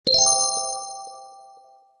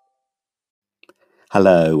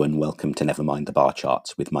Hello and welcome to Nevermind the Bar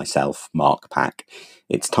Charts with myself, Mark Pack.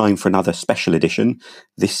 It's time for another special edition.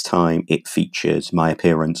 This time it features my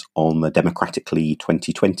appearance on the Democratically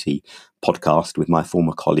 2020 podcast with my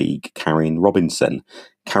former colleague, Karen Robinson.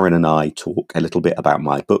 Karen and I talk a little bit about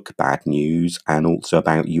my book, Bad News, and also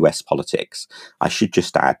about US politics. I should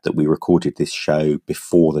just add that we recorded this show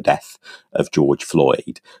before the death of George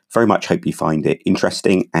Floyd. Very much hope you find it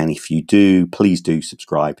interesting, and if you do, please do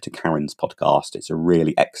subscribe to Karen's podcast. It's a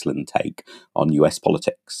really excellent take on US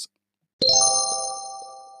politics.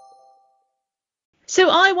 So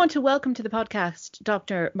I want to welcome to the podcast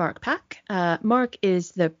Dr. Mark Pack. Mark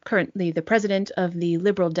is currently the president of the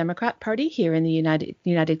Liberal Democrat Party here in the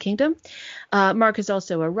United Kingdom. Mark is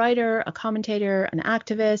also a writer, a commentator, an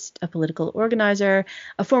activist, a political organizer,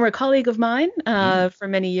 a former colleague of mine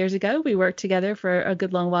from many years ago. We worked together for a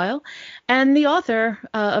good long while, and the author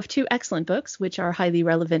of two excellent books, which are highly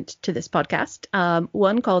relevant to this podcast.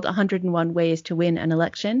 One called 101 Ways to Win an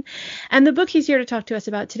Election, and the book he's here to talk to us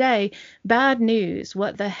about today, Bad News: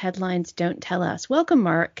 What the Headlines Don't Tell Us. Welcome,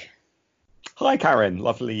 Mark. Hi, Karen.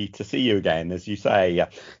 Lovely to see you again. As you say,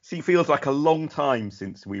 it feels like a long time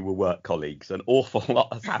since we were work colleagues. An awful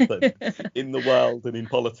lot has happened in the world and in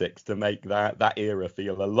politics to make that era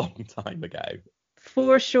feel a long time ago.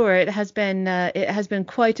 For sure, it has been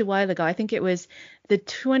quite a while ago. I think it was the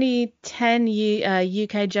 2010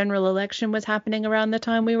 UK general election was happening around the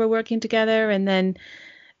time we were working together, and then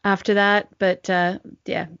after that, but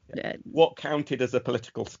what counted as a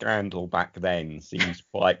political scandal back then seems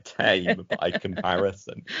quite tame by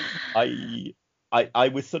comparison. I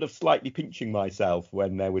was sort of slightly pinching myself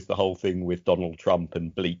when there was the whole thing with Donald Trump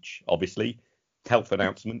and bleach. Obviously, health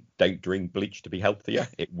announcement: don't drink bleach to be healthier.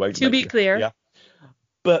 It won't. To be clear. Yeah.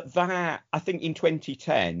 But that, I think, in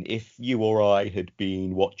 2010, if you or I had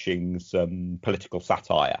been watching some political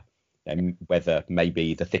satire, and whether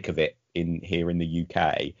maybe the thick of it here in the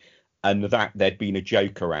UK, and that there'd been a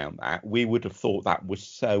joke around that, we would have thought that was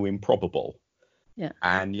so improbable. Yeah.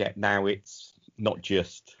 And yet now it's not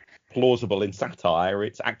just plausible in satire,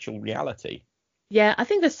 it's actual reality. Yeah, I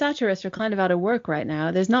think the satirists are kind of out of work right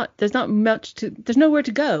now. There's nowhere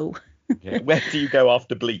to go. Yeah. Where do you go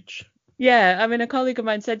after bleach? Yeah, I mean, a colleague of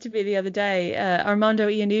mine said to me the other day, Armando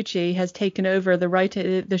Iannucci has taken over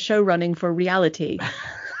the show running for reality.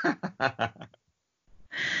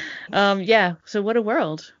 So what a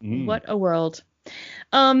world. What a world.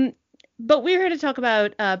 But we're here to talk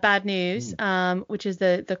about Bad News, which is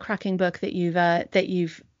the cracking book that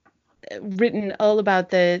you've written all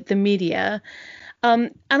about the media.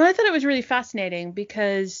 And I thought it was really fascinating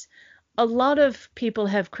because a lot of people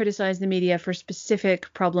have criticized the media for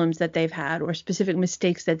specific problems that they've had or specific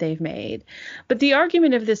mistakes that they've made. But the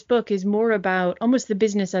argument of this book is more about almost the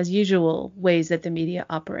business as usual ways that the media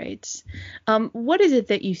operates. What is it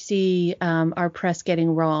that you see our press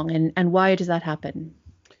getting wrong, and why does that happen?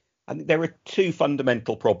 I think there are two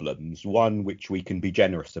fundamental problems, one which we can be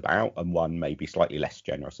generous about and one maybe slightly less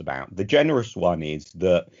generous about. The generous one is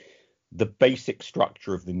that the basic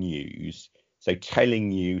structure of the news, so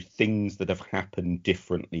telling you things that have happened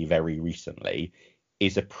differently very recently,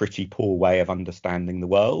 is a pretty poor way of understanding the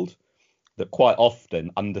world. That quite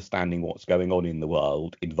often understanding what's going on in the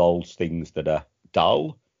world involves things that are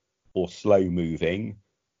dull or slow moving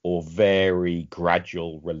or very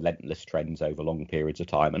gradual, relentless trends over long periods of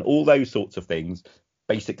time. And all those sorts of things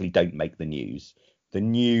basically don't make the news. The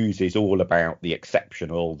news is all about the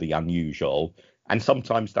exceptional, the unusual. And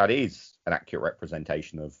sometimes that is an accurate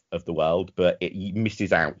representation of the world, but it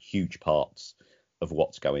misses out huge parts of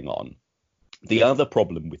what's going on. The other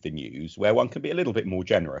problem with the news, where one can be a little bit more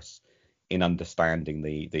generous in understanding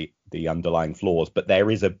the underlying flaws, but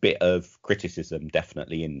there is a bit of criticism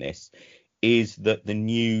definitely in this, is that the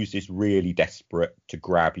news is really desperate to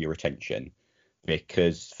grab your attention,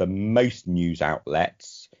 because for most news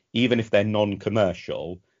outlets, even if they're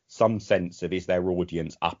non-commercial, some sense of is their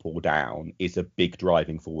audience up or down is a big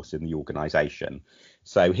driving force in the organisation.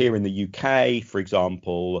 So here in the UK, for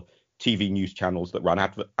example, TV news channels that run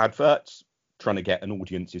adverts, trying to get an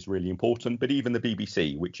audience is really important. But even the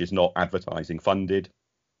BBC, which is not advertising funded,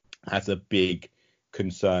 has a big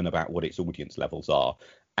concern about what its audience levels are.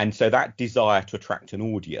 And so that desire to attract an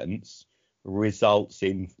audience results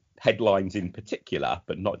in headlines in particular,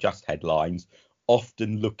 but not just headlines,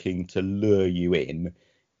 often looking to lure you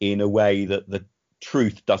in a way that the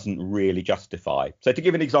truth doesn't really justify. So to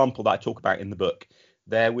give an example that I talk about in the book,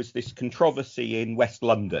 there was this controversy in West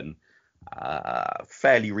London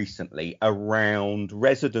fairly recently around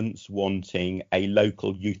residents wanting a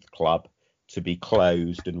local youth club to be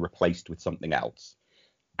closed and replaced with something else.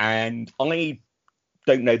 And I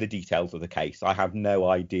don't know the details of the case. I have no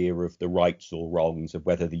idea of the rights or wrongs of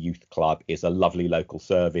whether the youth club is a lovely local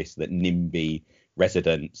service that NIMBY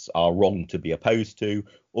residents are wrong to be opposed to,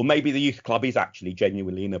 or maybe the youth club is actually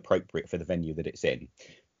genuinely inappropriate for the venue that it's in.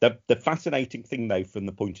 The fascinating thing, though, from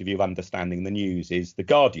the point of view of understanding the news, is the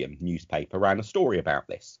Guardian newspaper ran a story about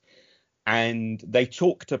this. And they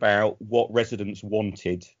talked about what residents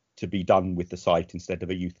wanted to be done with the site instead of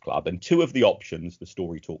a youth club. And two of the options the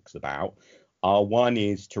story talks about are, one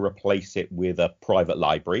is to replace it with a private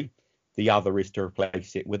library. The other is to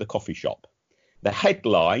replace it with a coffee shop. The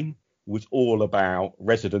headline was all about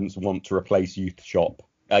residents want to replace youth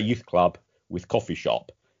club with coffee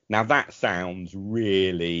shop. Now that sounds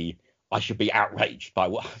really, I should be outraged by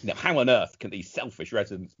what, how on earth can these selfish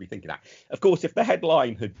residents be thinking that? Of course, if the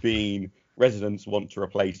headline had been residents want to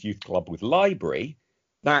replace youth club with library,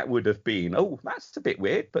 that would have been, oh, that's a bit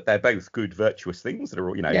weird, but they're both good, virtuous things that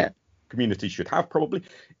are, communities should have probably.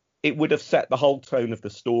 It would have set the whole tone of the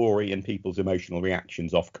story and people's emotional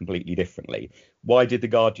reactions off completely differently. Why did the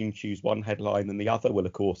Guardian choose one headline and the other? Well,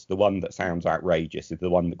 of course, the one that sounds outrageous is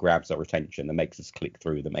the one that grabs our attention, that makes us click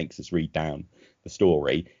through, that makes us read down the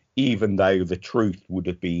story, even though the truth would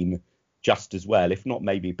have been just as well, if not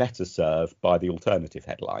maybe better served by the alternative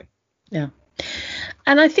headline. Yeah.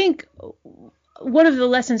 And I think one of the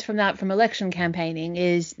lessons from election campaigning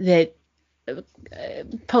is that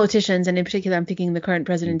politicians, and in particular I'm thinking the current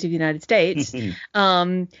president of the United States,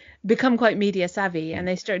 become quite media savvy, and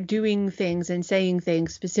they start doing things and saying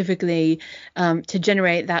things specifically to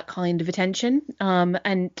generate that kind of attention.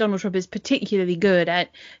 And Donald Trump is particularly good at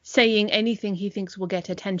saying anything he thinks will get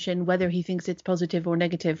attention, whether he thinks it's positive or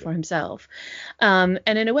negative for himself. And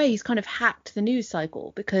in a way, he's kind of hacked the news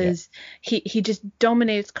cycle, because he just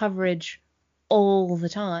dominates coverage all the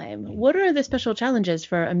time. What are the special challenges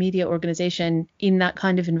for a media organization in that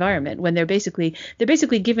kind of environment, when they're basically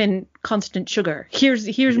given constant sugar?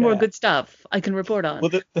 Here's more good stuff I can report on.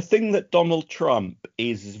 Well, the thing that Donald Trump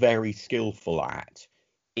is very skillful at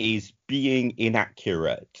is being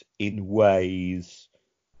inaccurate in ways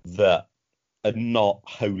that are not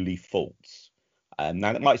wholly false.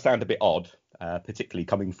 Now that might sound a bit odd, particularly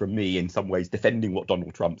coming from me in some ways defending what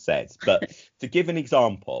Donald Trump says, but to give an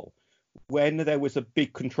example, when there was a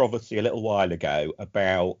big controversy a little while ago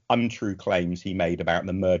about untrue claims he made about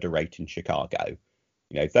the murder rate in Chicago,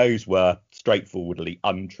 those were straightforwardly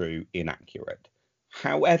untrue, inaccurate.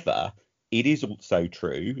 However, it is also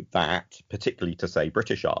true that, particularly to say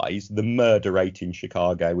British eyes, the murder rate in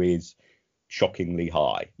Chicago is shockingly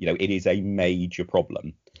high. It is a major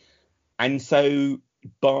problem. And so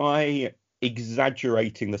by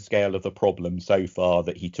exaggerating the scale of the problem so far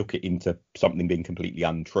that he took it into something being completely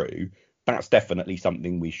untrue, that's definitely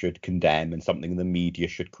something we should condemn and something the media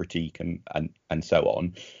should critique and so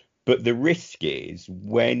on. But the risk is,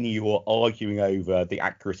 when you're arguing over the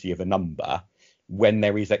accuracy of a number, when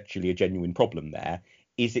there is actually a genuine problem there,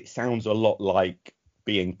 is it sounds a lot like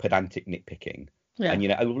being pedantic nitpicking. Yeah.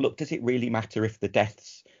 And, look, does it really matter if the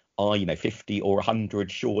deaths are, 50 or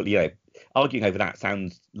 100? Surely, arguing over that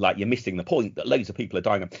sounds like you're missing the point that loads of people are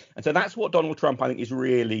dying. And so that's what Donald Trump, I think, is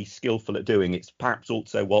really skillful at doing. It's perhaps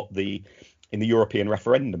also what in the European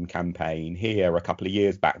referendum campaign here a couple of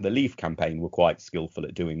years back, the Leave campaign were quite skillful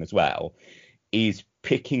at doing as well, is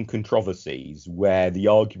picking controversies where the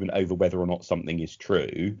argument over whether or not something is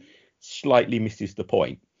true slightly misses the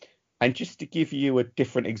point. And just to give you a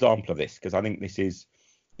different example of this, because I think this is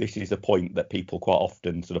a point that people quite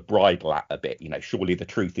often sort of bridle at a bit. Surely the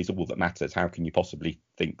truth is all that matters. How can you possibly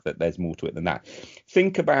think that there's more to it than that?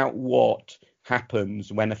 Think about what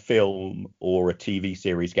happens when a film or a TV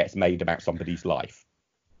series gets made about somebody's life.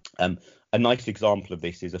 A nice example of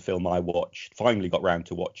this is a film I finally got round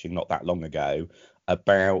to watching not that long ago,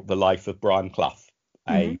 about the life of Brian Clough,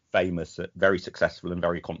 a famous, very successful and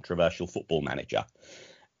very controversial football manager.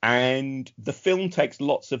 And the film takes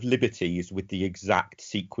lots of liberties with the exact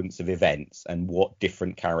sequence of events and what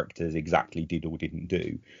different characters exactly did or didn't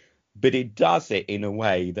do. But it does it in a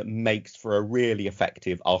way that makes for a really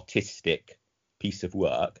effective artistic piece of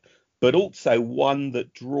work, but also one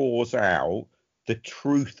that draws out the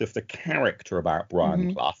truth of the character about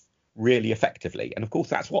Brian Clough really effectively. And of course,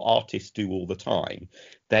 that's what artists do all the time.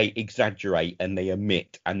 They exaggerate and they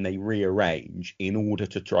omit and they rearrange in order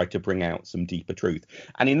to try to bring out some deeper truth.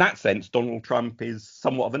 And in that sense, Donald Trump is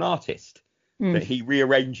somewhat of an artist, that he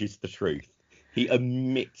rearranges the truth. He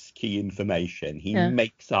omits key information. He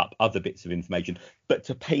makes up other bits of information, but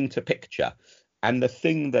to paint a picture. And the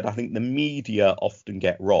thing that I think the media often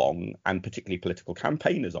get wrong, and particularly political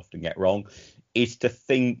campaigners often get wrong, is to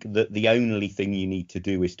think that the only thing you need to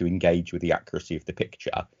do is to engage with the accuracy of the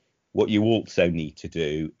picture. What you also need to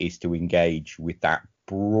do is to engage with that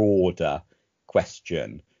broader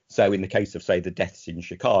question. So in the case of, say, the deaths in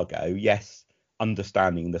Chicago, yes,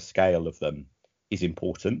 understanding the scale of them is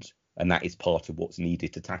important, and that is part of what's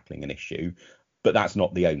needed to tackling an issue, but that's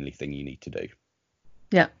not the only thing you need to do.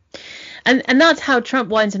 Yeah. And that's how Trump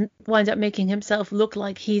winds up making himself look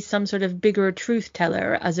like he's some sort of bigger truth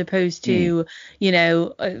teller, as opposed to,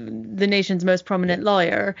 the nation's most prominent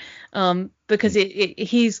lawyer, because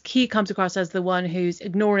he comes across as the one who's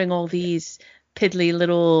ignoring all these piddly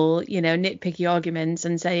little, nitpicky arguments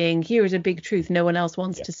and saying, here's a big truth no one else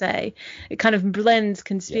wants to say. It kind of blends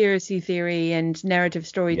conspiracy theory and narrative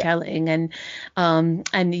storytelling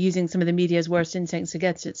and using some of the media's worst instincts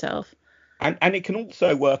against itself. And it can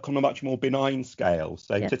also work on a much more benign scale.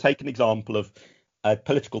 So to take an example of a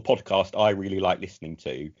political podcast I really like listening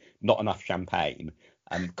to, Not Enough Champagne,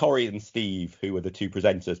 Corey and Steve, who are the two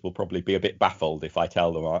presenters, will probably be a bit baffled if I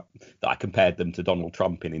tell them that I compared them to Donald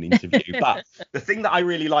Trump in an interview. But the thing that I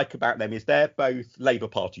really like about them is they're both Labour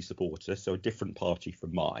Party supporters, so a different party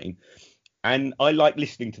from mine. And I like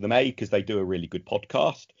listening to them, A, because they do a really good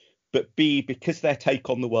podcast, but B, because their take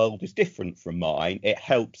on the world is different from mine, it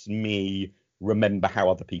helps me remember how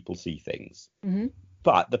other people see things. Mm-hmm.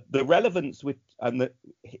 But the relevance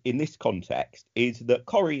in this context is that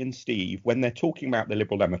Corey and Steve, when they're talking about the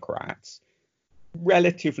Liberal Democrats,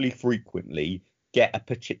 relatively frequently get a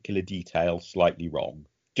particular detail slightly wrong,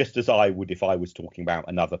 just as I would if I was talking about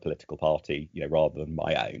another political party, rather than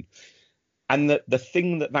my own. And the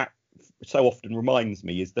thing that so often reminds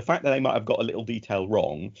me is the fact that they might have got a little detail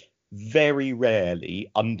wrong very rarely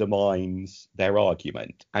undermines their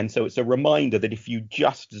argument. And so it's a reminder that if you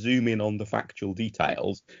just zoom in on the factual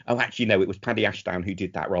details, it was Paddy Ashdown who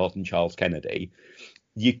did that rather than Charles Kennedy,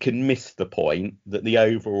 you can miss the point that the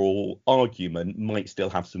overall argument might still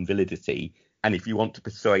have some validity. And if you want to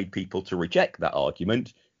persuade people to reject that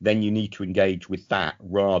argument, then you need to engage with that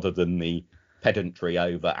rather than the pedantry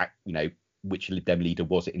over, which Lib Dem leader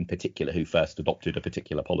was it in particular who first adopted a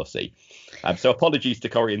particular policy. So apologies to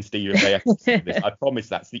Corey and Steve if they echo this. I promise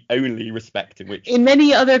that's the only respect in which... In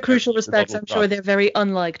many other crucial respects, I'm sure they're very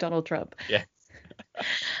unlike Donald Trump. Yeah.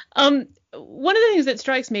 One of the things that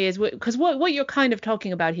strikes me is because what you're kind of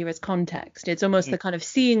talking about here is context. It's almost the kind of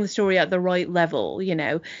seeing the story at the right level,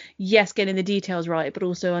 yes, getting the details right, but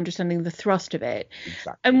also understanding the thrust of it.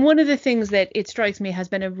 Exactly. And one of the things that it strikes me has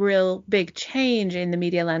been a real big change in the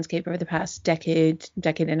media landscape over the past decade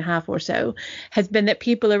and a half or so has been that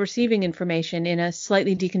people are receiving information in a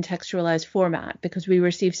slightly decontextualized format because we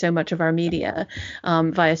receive so much of our media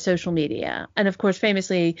via social media. And of course,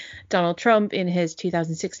 famously, Donald Trump in his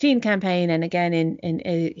 2016 campaign and again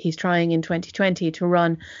he's trying in 2020 to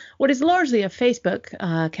run what is largely a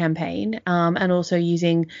Facebook campaign and also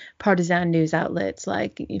using partisan news outlets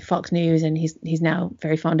like Fox News, and he's now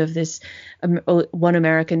very fond of this One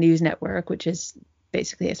America News Network, which is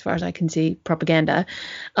basically, as far as I can see, propaganda.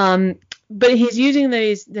 But he's using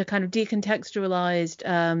the kind of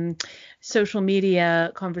decontextualized social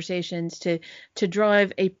media conversations to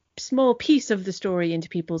drive a small piece of the story into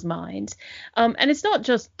people's minds. And it's not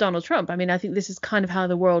just Donald Trump. I mean, I think this is kind of how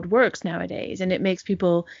the world works nowadays, and it makes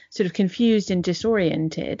people sort of confused and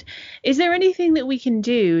disoriented. Is there anything that we can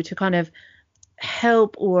do to kind of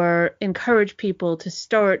help or encourage people to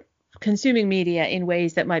start consuming media in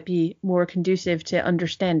ways that might be more conducive to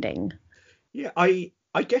understanding? Yeah,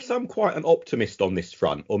 I guess I'm quite an optimist on this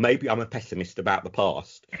front, or maybe I'm a pessimist about the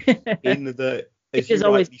past. In the, as you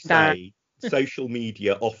rightly say, social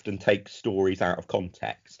media often takes stories out of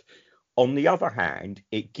context. On the other hand,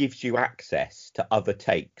 it gives you access to other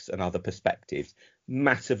takes and other perspectives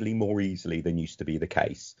massively more easily than used to be the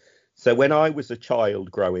case. So when I was a child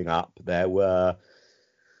growing up, there were,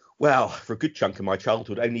 for a good chunk of my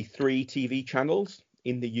childhood, only 3 TV channels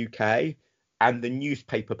in the UK. And the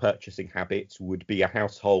newspaper purchasing habits would be a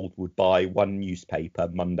household would buy one newspaper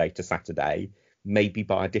Monday to Saturday, maybe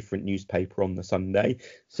buy a different newspaper on the Sunday.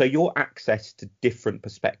 So your access to different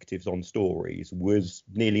perspectives on stories was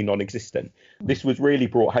nearly non-existent. This was really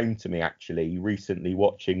brought home to me, actually, recently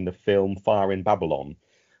watching the film Fire in Babylon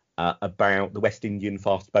about the West Indian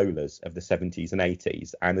fast bowlers of the 70s and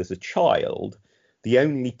 80s. And as a child, the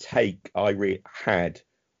only take I had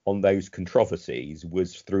on those controversies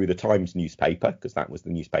was through the Times newspaper, because that was the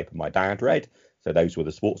newspaper my dad read. So those were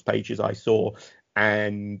the sports pages I saw,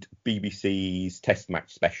 and BBC's Test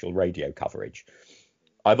Match special radio coverage.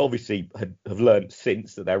 I've obviously have learned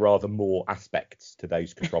since that there are rather more aspects to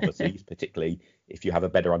those controversies, particularly if you have a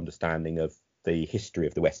better understanding of the history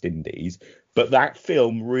of the West Indies. But that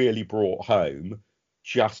film really brought home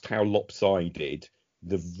just how lopsided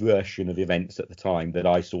the version of events at the time that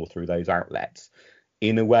I saw through those outlets,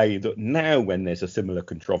 in a way that now, when there's a similar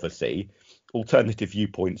controversy, alternative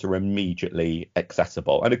viewpoints are immediately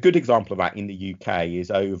accessible. And a good example of that in the UK is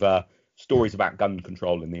over stories about gun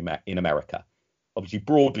control in America. Obviously,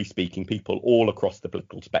 broadly speaking, people all across the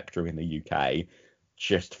political spectrum in the UK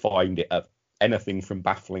just find it anything from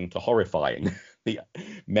baffling to horrifying, the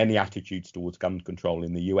many attitudes towards gun control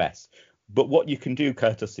in the US. But what you can do,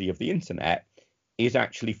 courtesy of the internet, is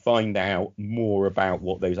actually find out more about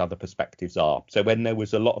what those other perspectives are. So when there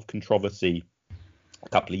was a lot of controversy a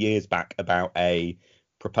couple of years back about a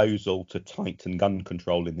proposal to tighten gun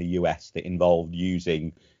control in the US that involved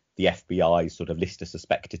using the FBI's sort of list of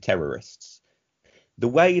suspected terrorists, the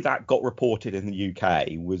way that got reported in the UK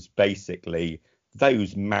was basically,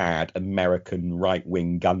 those mad American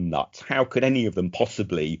right-wing gun nuts, how could any of them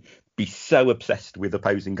possibly be so obsessed with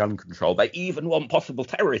opposing gun control? They even want possible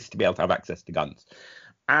terrorists to be able to have access to guns.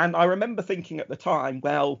 And I remember thinking at the time,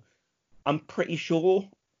 well, I'm pretty sure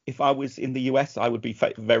if I was in the US, I would be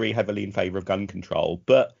very heavily in favour of gun control.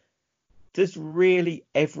 But does really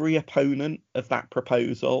every opponent of that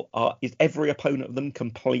proposal, is every opponent of them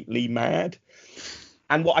completely mad?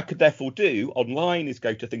 And what I could therefore do online is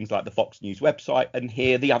go to things like the Fox News website and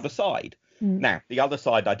hear the other side. Now, the other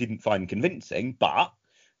side I didn't find convincing, but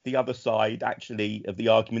the other side actually of the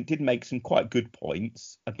argument did make some quite good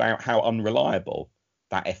points about how unreliable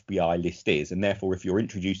that FBI list is. And therefore, if you're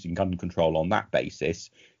introducing gun control on that basis,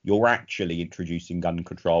 you're actually introducing gun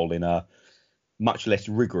control in a much less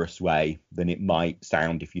rigorous way than it might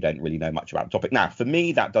sound if you don't really know much about the topic. Now, for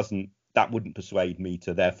me, that wouldn't persuade me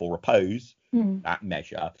to therefore oppose that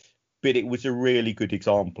measure. But it was a really good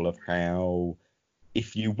example of how,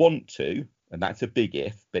 if you want to, and that's a big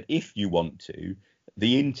if, but if you want to,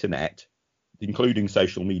 the internet, including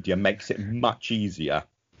social media, makes it much easier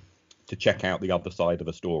to check out the other side of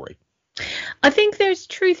a story. I think there's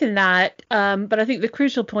truth in that, but I think the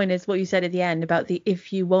crucial point is what you said at the end about the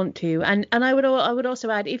if you want to, and I would also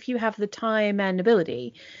add if you have the time and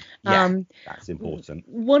ability. That's important.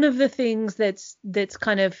 One of the things that's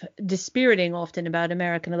kind of dispiriting often about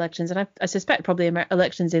American elections, and I suspect probably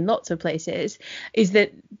elections in lots of places, is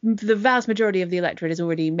that the vast majority of the electorate has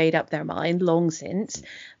already made up their mind long since,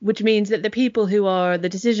 which means that the people who are the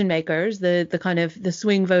decision makers, the kind of the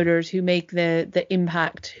swing voters who make the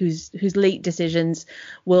impact, whose late decisions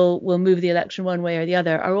will move the election one way or the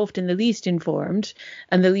other, are often the least informed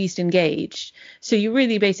and the least engaged. So you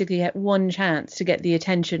really basically get one chance to get the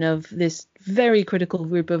attention of this very critical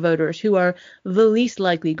group of voters, who are the least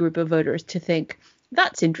likely group of voters to think,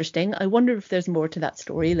 that's interesting, I wonder if there's more to that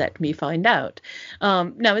story, let me find out.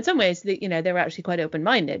 Now, in some ways, they're actually quite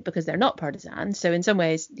open-minded because they're not partisan. So in some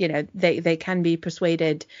ways, they can be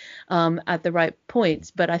persuaded at the right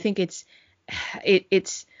points. But I think it's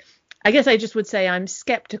I guess I just would say I'm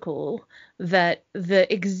skeptical that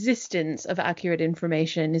the existence of accurate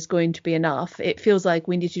information is going to be enough. It feels like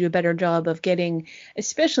we need to do a better job of getting,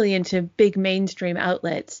 especially into big mainstream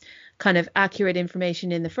outlets, kind of accurate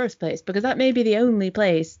information in the first place, because that may be the only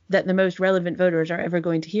place that the most relevant voters are ever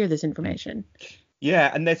going to hear this information.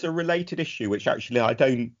 Yeah, and there's a related issue, which actually I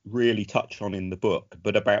don't really touch on in the book,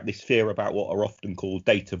 but about this fear about what are often called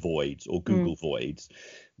data voids or Google voids,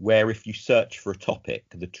 where if you search for a topic,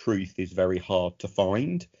 the truth is very hard to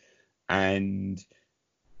find. And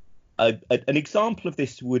an example of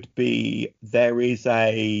this would be, there is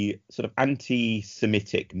a sort of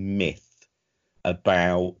anti-Semitic myth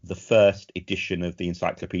about the first edition of the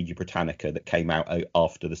Encyclopaedia Britannica that came out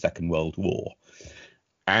after the Second World War.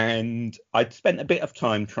 And I'd spent a bit of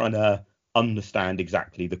time trying to understand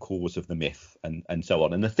exactly the cause of the myth and so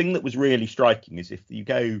on. And the thing that was really striking is if you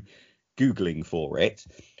go Googling for it,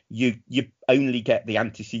 you only get the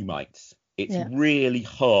anti-Semites. It's really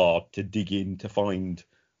hard to dig in to find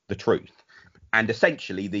the truth. And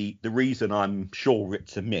essentially, the reason I'm sure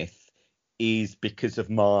it's a myth is because of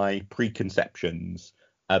my preconceptions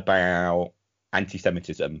about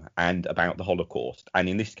anti-Semitism and about the Holocaust. And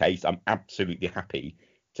in this case, I'm absolutely happy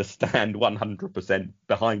to stand 100%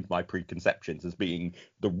 behind my preconceptions as being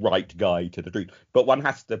the right guide to the truth. But one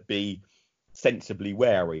has to be sensibly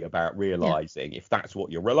wary about realizing if that's what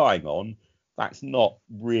you're relying on, that's not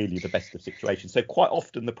really the best of situations. So quite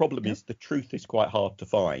often the problem is the truth is quite hard to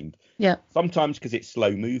find. Sometimes because it's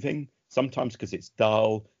slow moving, sometimes because it's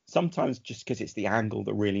dull, sometimes just because it's the angle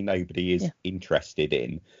that really nobody is interested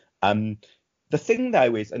in. The thing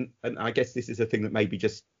though is, and I guess this is a thing that maybe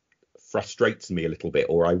just frustrates me a little bit,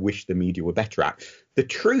 or I wish the media were better at, the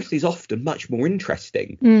truth is often much more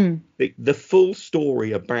interesting. The full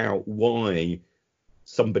story about why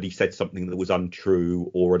somebody said something that was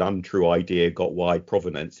untrue, or an untrue idea got wide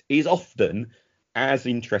provenance, is often as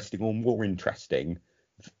interesting or more interesting.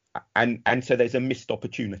 And so there's a missed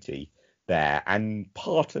opportunity there. And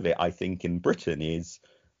part of it, I think, in Britain is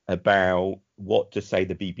about what to say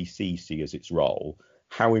the BBC see as its role.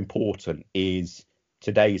 How important is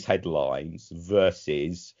today's headlines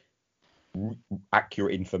versus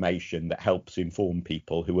accurate information that helps inform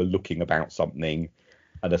people who are looking about something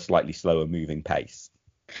at a slightly slower moving pace?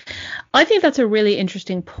 I think that's a really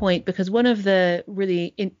interesting point, because one of the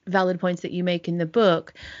really valid points that you make in the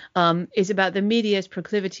book is about the media's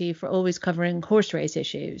proclivity for always covering horse race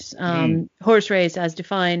issues. Horse race as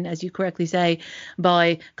defined, as you correctly say,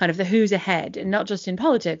 by kind of the who's ahead, and not just in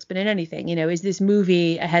politics, but in anything. You know, is this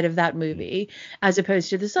movie ahead of that movie, as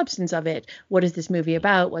opposed to the substance of it? What is this movie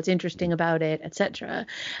about? What's interesting about it, etc.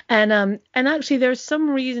 And actually, there's some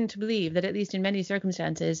reason to believe that, at least in many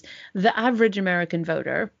circumstances, the average American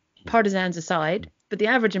voter, partisans aside, but the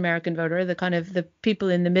average American voter, the kind of the people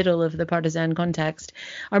in the middle of the partisan context,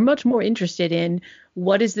 are much more interested in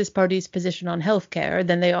what is this party's position on healthcare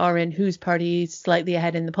than they are in whose party is slightly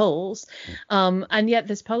ahead in the polls. And yet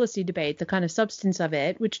this policy debate, the kind of substance of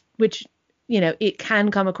it, which you know, it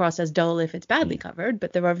can come across as dull if it's badly covered,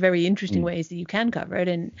 but there are very interesting ways that you can cover it,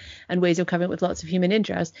 and ways of covering it with lots of human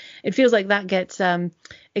interest. It feels like that gets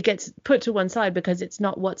put to one side because it's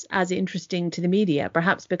not what's as interesting to the media,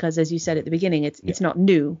 perhaps because, as you said at the beginning, it's not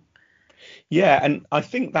new. Yeah, and I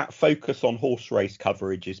think that focus on horse race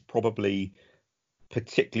coverage is probably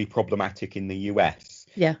particularly problematic in the US.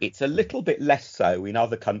 Yeah. It's a little bit less so in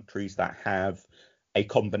other countries that have a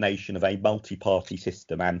combination of a multi-party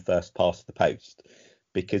system and first past the post,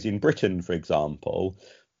 because in Britain, for example,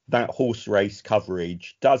 that horse race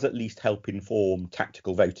coverage does at least help inform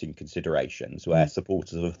tactical voting considerations, where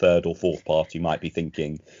supporters of a third or fourth party might be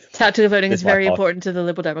thinking tactical voting is very important to the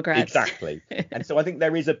Liberal Democrats. Exactly. And so I think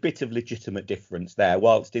there is a bit of legitimate difference there.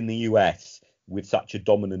 Whilst in the US, with such a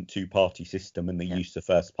dominant two-party system and the use of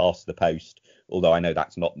first past the post, although I know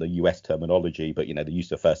that's not the US terminology, but, you know, the use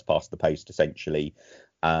of first past the post essentially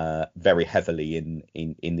very heavily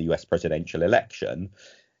in the US presidential election,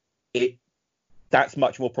 that's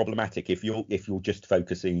much more problematic if you're just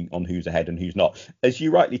focusing on who's ahead and who's not. As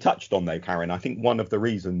you rightly touched on, though, Karen, I think one of the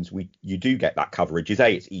reasons you do get that coverage is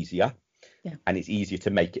it's easier, and it's easier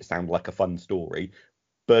to make it sound like a fun story.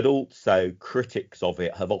 But also critics of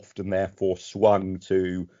it have often therefore swung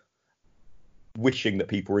to wishing that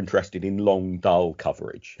people are interested in long, dull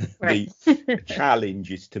coverage. Right. The challenge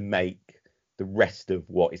is to make the rest of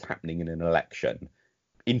what is happening in an election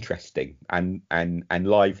interesting and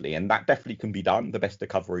lively, and that definitely can be done. The best of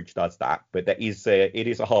coverage does that, but it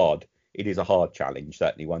is a hard challenge.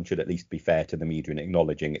 Certainly, one should at least be fair to the media in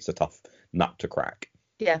acknowledging it's a tough nut to crack.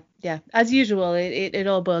 Yeah. As usual, it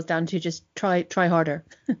all boils down to just try harder.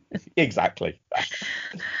 Exactly.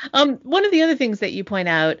 One of the other things that you point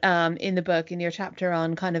out in the book, in your chapter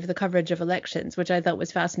on kind of the coverage of elections, which I thought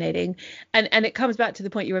was fascinating, and it comes back to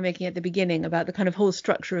the point you were making at the beginning about the kind of whole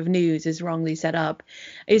structure of news is wrongly set up,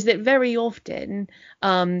 is that very often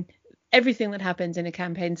everything that happens in a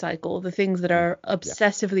campaign cycle, the things that are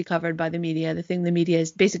obsessively covered by the media, the thing the media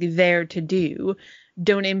is basically there to do,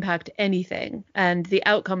 don't impact anything, and the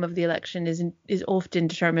outcome of the election is often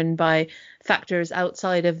determined by factors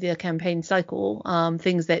outside of the campaign cycle,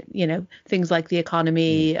 things like the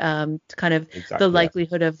economy, kind of the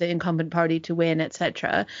likelihood of the incumbent party to win,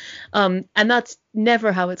 etc. And that's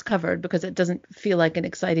never how it's covered, because it doesn't feel like an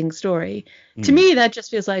exciting story. To me, that just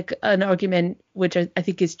feels like an argument, which I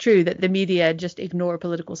think is true, that the media just ignore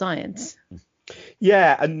political science.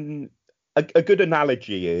 Yeah, and a good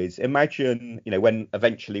analogy is, imagine, when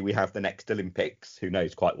eventually we have the next Olympics, who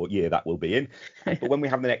knows quite what year that will be in, but when we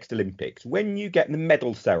have the next Olympics, when you get the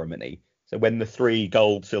medal ceremony, so when the 3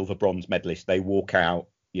 gold, silver, bronze medalists, they walk up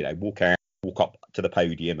to the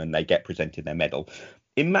podium and they get presented their medal.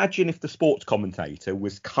 Imagine if the sports commentator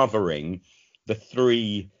was covering the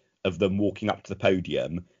 3 of them walking up to the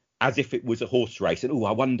podium as if it was a horse race, and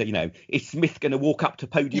I wonder, is Smith going to walk up to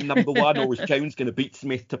podium number 1, or is Jones going to beat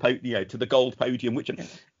Smith to the gold podium?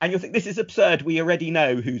 And you'll think, this is absurd. We already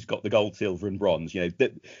know who's got the gold, silver, and bronze.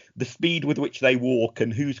 The speed with which they walk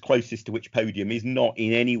and who's closest to which podium is not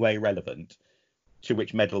in any way relevant to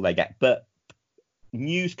which medal they get. But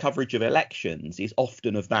news coverage of elections is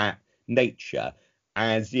often of that nature,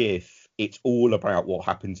 as if it's all about what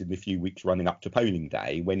happens in the few weeks running up to polling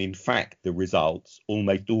day, when in fact the results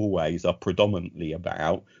almost always are predominantly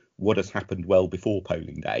about what has happened well before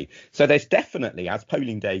polling day. So there's definitely, as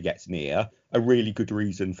polling day gets near, a really good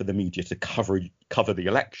reason for the media to cover the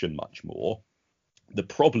election much more. The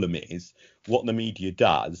problem is what the media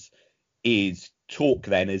does is talk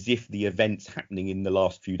then as if the events happening in the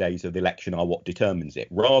last few days of the election are what determines it,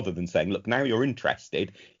 rather than saying, look, now you're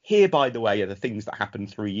interested. Here, by the way, are the things that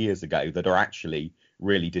happened 3 years ago that are actually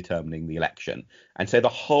really determining the election. And so the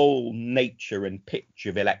whole nature and pitch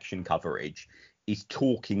of election coverage is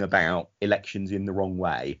talking about elections in the wrong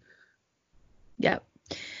way. Yeah.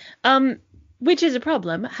 Which is a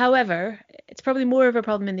problem. However, it's probably more of a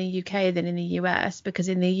problem in the UK than in the US, because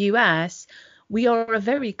in the US, we are a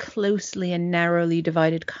very closely and narrowly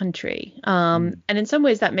divided country. And in some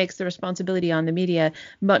ways that makes the responsibility on the media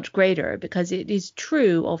much greater, because it is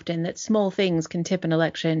true often that small things can tip an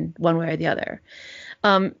election one way or the other.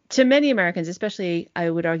 To many Americans, especially I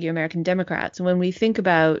would argue American Democrats, when we think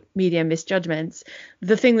about media misjudgments,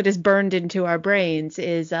 the thing that is burned into our brains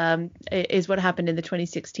is what happened in the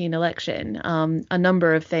 2016 election. A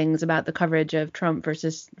number of things about the coverage of Trump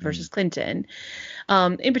versus Clinton.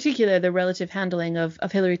 In particular, the relative handling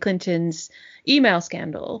of Hillary Clinton's email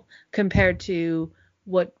scandal compared to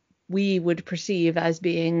what we would perceive as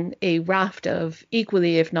being a raft of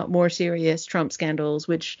equally, if not more serious Trump scandals,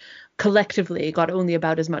 which collectively got only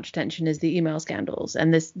about as much attention as the email scandals,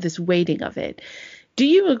 and this weighting of it. Do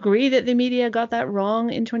you agree that the media got that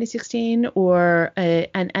wrong in 2016, or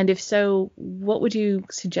and if so, what would you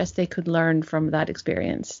suggest they could learn from that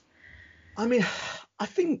experience? I mean, I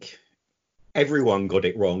think everyone got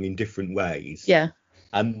it wrong in different ways. Yeah.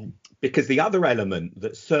 Because the other element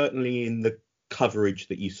that certainly in the coverage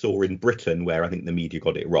that you saw in Britain, where I think the media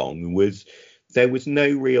got it wrong, was there was no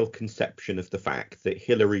real conception of the fact that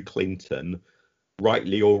Hillary Clinton,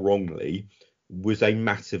 rightly or wrongly, was a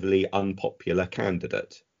massively unpopular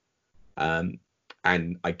candidate. And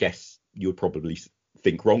I guess you would probably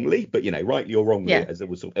think wrongly, but, rightly or wrongly, as a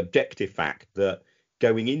sort of objective fact that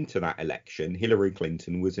going into that election, Hillary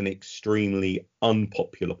Clinton was an extremely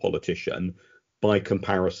unpopular politician by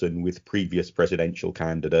comparison with previous presidential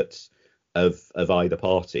candidates of either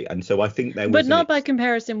party. And so I think there was, but not by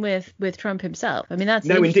comparison with Trump himself. I mean, that's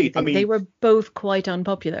no, indeed. I mean, they were both quite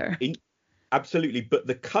unpopular. Absolutely, but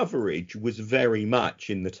the coverage was very much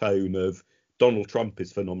in the tone of Donald Trump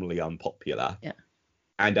is phenomenally unpopular,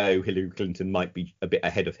 and Hillary Clinton might be a bit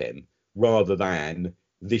ahead of him, rather than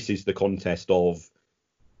this is the contest of.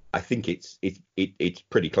 I think it's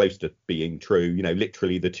pretty close to being true.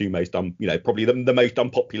 Literally the two most probably the most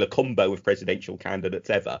unpopular combo of presidential candidates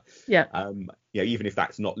ever. Yeah. Even if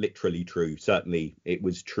that's not literally true, certainly it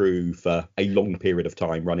was true for a long period of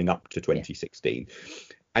time running up to 2016. Yeah.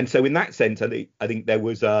 And so in that sense, I think there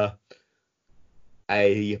was a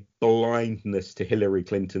blindness to Hillary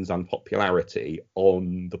Clinton's unpopularity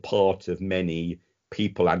on the part of many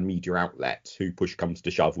people and media outlets who, push comes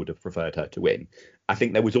to shove, would have preferred her to win. I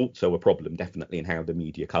think there was also a problem definitely in how the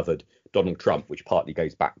media covered Donald Trump, which partly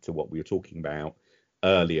goes back to what we were talking about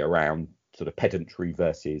earlier around sort of pedantry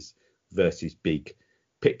versus big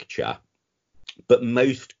picture. But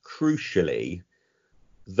most crucially,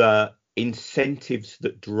 the incentives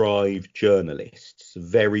that drive journalists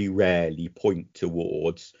very rarely point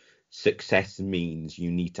towards success means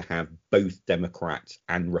you need to have both Democrats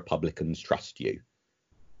and Republicans trust you.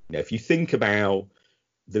 If you think about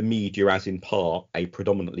the media as in part a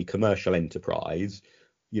predominantly commercial enterprise,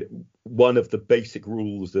 one of the basic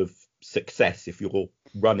rules of success if you're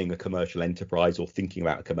running a commercial enterprise or thinking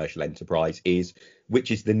about a commercial enterprise is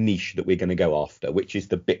which is the niche that we're going to go after, which is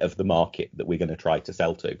the bit of the market that we're going to try to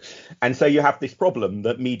sell to. And so you have this problem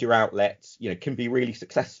that media outlets, can be really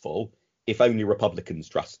successful if only Republicans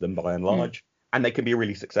trust them by and large. And they can be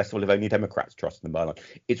really successful if only Democrats trust them by and large.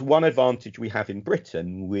 It's one advantage we have in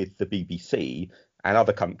Britain with the BBC, and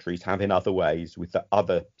other countries have in other ways with the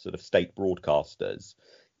other sort of state broadcasters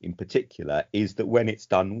in particular, is that when it's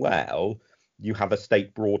done well, you have a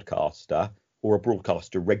state broadcaster or a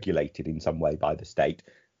broadcaster regulated in some way by the state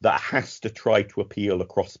that has to try to appeal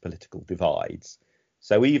across political divides.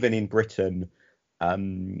 So even in Britain,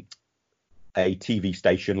 a TV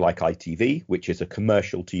station like ITV, which is a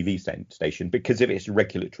commercial TV station, because of its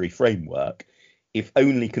regulatory framework, if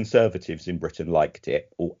only Conservatives in Britain liked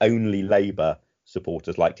it or only Labour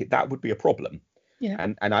supporters liked it, that would be a problem.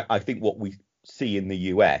 Yeah. And I think what we see in the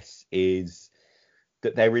US is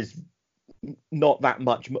that there is not that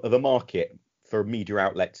much of a market for media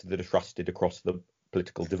outlets that are trusted across the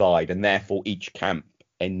political divide, and therefore each camp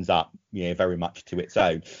ends up very much to its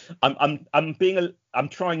own. I'm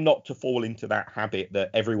trying not to fall into that habit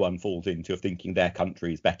that everyone falls into of thinking their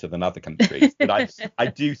country is better than other countries, but I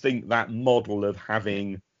do think that model of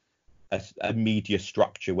having a media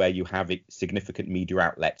structure where you have significant media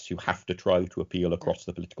outlets who have to try to appeal across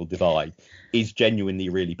the political divide is genuinely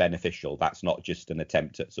really beneficial. That's not just an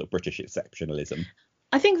attempt at sort of British exceptionalism.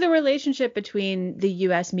 I think the relationship between the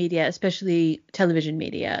US media, especially television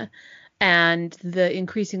media, and the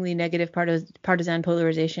increasingly negative partisan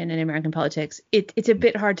polarization in American politics, it's a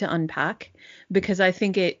bit hard to unpack, because I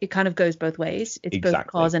think it kind of goes both ways. It's both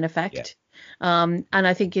cause and effect. Yeah. And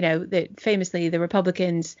I think, that famously the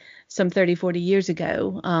Republicans some 30, 40 years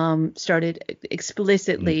ago started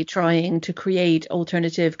explicitly trying to create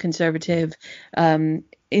alternative conservative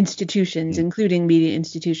institutions, including media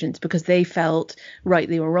institutions, because they felt,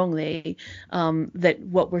 rightly or wrongly, that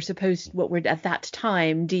what were at that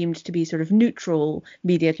time deemed to be sort of neutral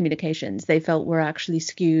media communications, they felt were actually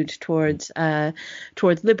skewed towards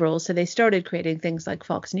liberals. So they started creating things like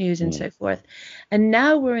Fox News and so forth. And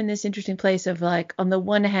now we're in this interesting place of, like, on the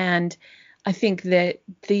one hand, I think that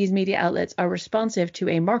these media outlets are responsive to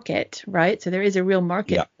a market, right? So there is a real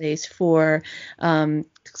marketplace for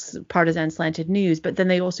partisan slanted news, but then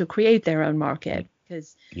they also create their own market,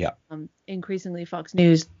 because increasingly Fox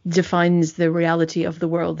News defines the reality of the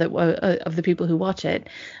world that of the people who watch it,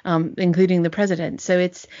 including the president. So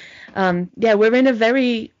it's we're in a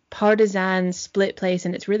very partisan split place,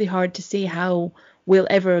 and it's really hard to see how we'll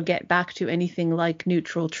ever get back to anything like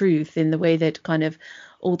neutral truth in the way that kind of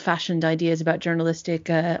old-fashioned ideas about journalistic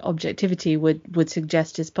objectivity would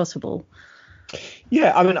suggest is possible.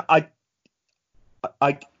 Yeah, I mean,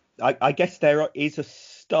 I guess there is a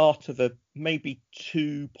start of maybe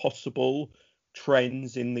two possible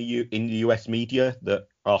trends in the US media that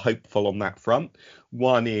are hopeful on that front.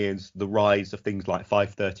 One is the rise of things like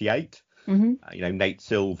 538, Nate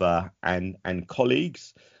Silver and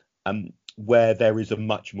colleagues, where there is a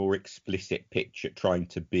much more explicit pitch at trying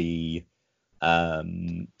to be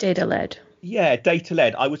data-led. Yeah,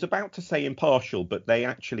 data-led. I was about to say impartial, but they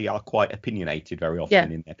actually are quite opinionated very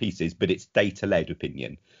often in their pieces, but it's data-led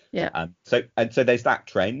opinion. Yeah. So there's that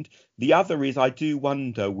trend. The other is, I do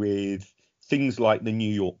wonder, with things like the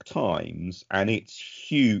New York Times and its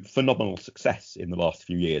phenomenal success in the last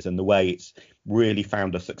few years, and the way it's really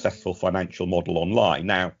found a successful financial model online.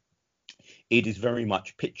 Now, it is very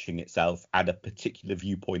much pitching itself at a particular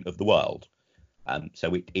viewpoint of the world.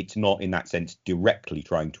 So it's not, in that sense, directly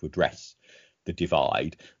trying to address the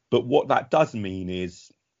divide. But what that does mean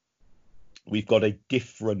is we've got a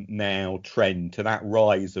different now trend to that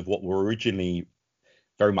rise of what were originally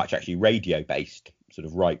very much actually radio-based, sort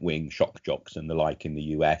of right-wing shock jocks and the like in the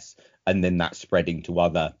US, and then that spreading to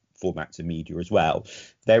other formats of media as well.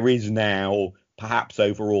 There is now perhaps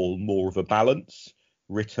overall more of a balance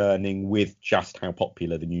returning with just how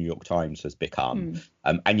popular the New York Times has become.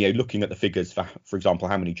 And looking at the figures for example,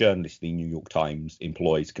 how many journalists the New York Times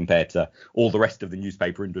employs compared to all the rest of the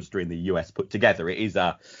newspaper industry in the US put together, it is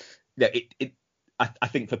I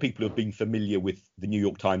think for people who have been familiar with the New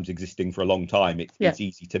York Times existing for a long time, it's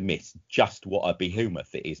easy to miss just what a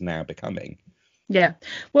behemoth it is now becoming. Yeah.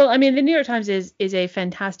 Well, I mean, the New York Times is a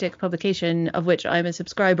fantastic publication of which I'm a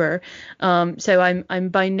subscriber. So I'm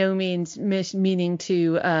by no means meaning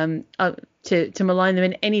to malign them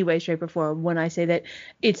in any way, shape or form when I say that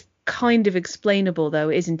it's kind of explainable, though,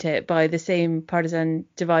 isn't it, by the same partisan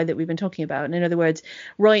divide that we've been talking about. And in other words,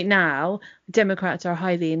 right now, Democrats are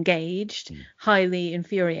highly engaged, highly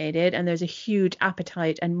infuriated, and there's a huge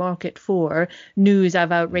appetite and market for news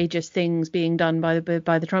of outrageous things being done by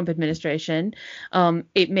the Trump administration.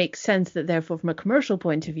 It makes sense that, therefore, from a commercial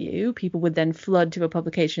point of view, people would then flood to a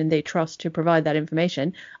publication they trust to provide that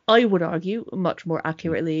information. I would argue much more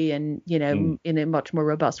accurately and, in a much more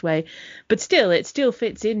robust way. But still, it still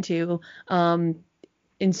fits into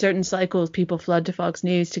in certain cycles, people flood to Fox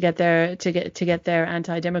News to get their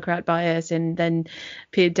anti-Democrat bias, and then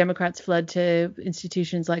Democrats flood to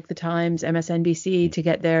institutions like the Times, MSNBC to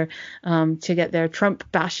get their Trump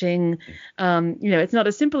bashing. It's not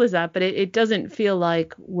as simple as that, but it doesn't feel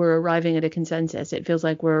like we're arriving at a consensus. It feels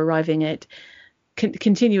like we're arriving at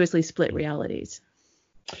continuously split realities.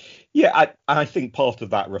 Yeah, I think part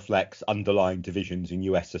of that reflects underlying divisions in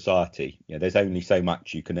US society. There's only so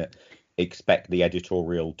much you can expect the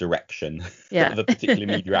editorial direction of a particular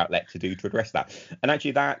media outlet to do to address that. And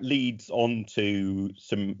actually that leads on to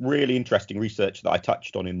some really interesting research that I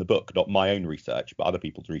touched on in the book, not my own research, but other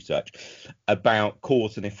people's research, about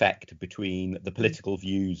cause and effect between the political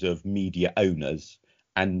views of media owners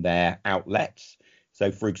and their outlets.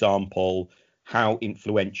 So, for example, how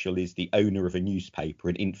influential is the owner of a newspaper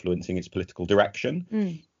in influencing its political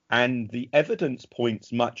direction? And the evidence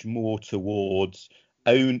points much more towards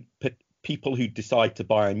people who decide to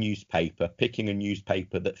buy a newspaper picking a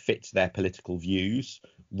newspaper that fits their political views,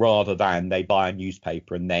 rather than they buy a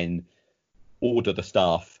newspaper and then order the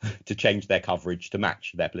staff to change their coverage to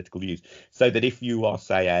match their political views. So that if you are,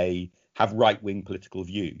 say, have right-wing political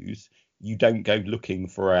views, you don't go looking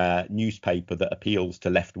for a newspaper that appeals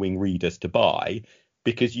to left-wing readers to buy,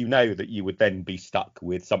 because you know that you would then be stuck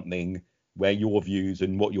with something where your views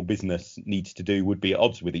and what your business needs to do would be at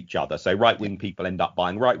odds with each other. So right-wing people end up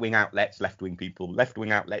buying right-wing outlets, left-wing people,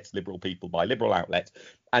 left-wing outlets, liberal people buy liberal outlets.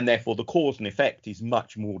 And therefore the cause and effect is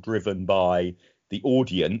much more driven by the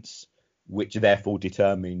audience, which therefore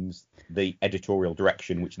determines the editorial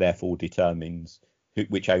direction, which therefore determines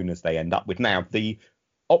which owners they end up with. Now, the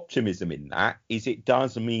optimism in that is it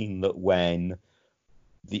does mean that when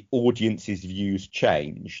the audience's views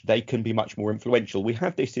change, they can be much more influential. We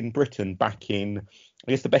had this in Britain back in,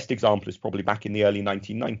 I guess the best example is probably back in the early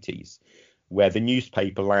 1990s, where the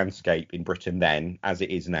newspaper landscape in Britain then, as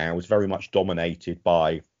it is now, was very much dominated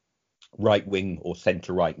by right-wing or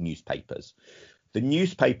centre-right newspapers. The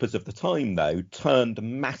newspapers of the time, though, turned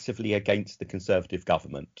massively against the Conservative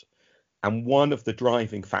government. And one of the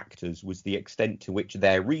driving factors was the extent to which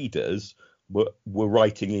their readers were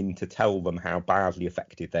writing in to tell them how badly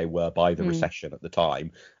affected they were by the recession at the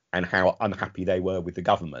time and how unhappy they were with the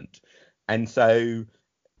government. And so,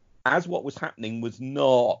 as what was happening was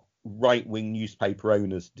not right-wing newspaper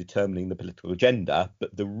owners determining the political agenda,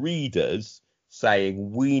 but the readers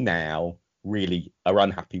saying, we now really are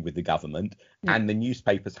unhappy with the government, and the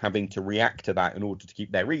newspapers having to react to that in order to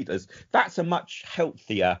keep their readers, that's a much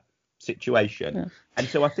healthier situation. Yeah. And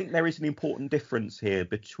so I think there is an important difference here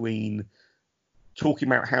between talking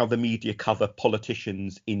about how the media cover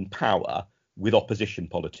politicians in power with opposition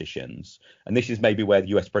politicians. And this is maybe where the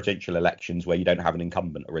US presidential elections, where you don't have an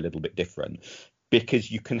incumbent, are a little bit different,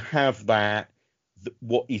 because you can have that,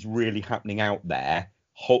 what is really happening out there,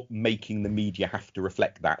 making the media have to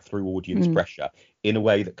reflect that through audience pressure in a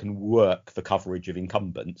way that can work for coverage of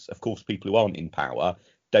incumbents. Of course, people who aren't in power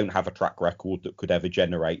don't have a track record that could ever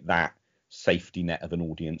generate that safety net of an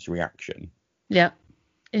audience reaction. Yeah,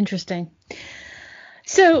 interesting.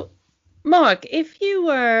 So, Mark, if you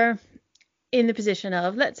were in the position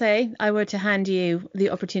of, let's say, I were to hand you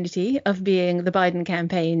the opportunity of being the Biden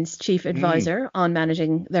campaign's chief advisor on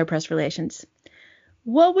managing their press relations,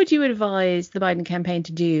 what would you advise the Biden campaign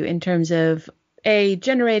to do in terms of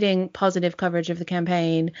generating positive coverage of the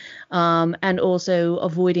campaign, and also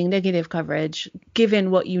avoiding negative coverage, given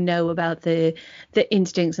what you know about the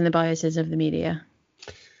instincts and the biases of the media?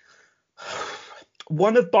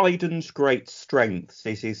 One of Biden's great strengths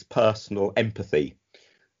is his personal empathy.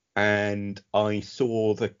 And I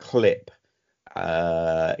saw the clip,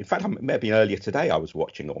 in fact, maybe earlier today I was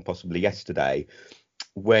watching, or possibly yesterday,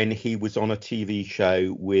 when he was on a TV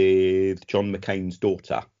show with John McCain's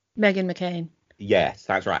daughter. Meghan McCain. Yes,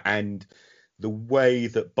 that's right. And the way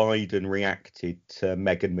that Biden reacted to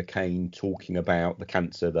Meghan McCain talking about the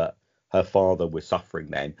cancer that her father was suffering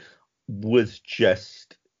then was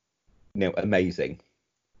just, amazing.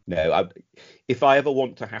 If I ever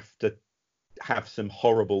want to have some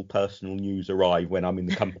horrible personal news arrive when I'm in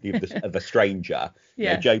the company of a stranger,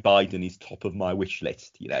 Joe Biden is top of my wish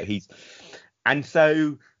list. And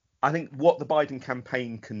so I think what the Biden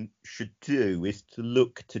campaign should do is to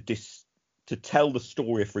look to tell the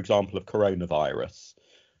story, for example, of coronavirus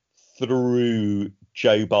through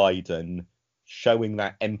Joe Biden showing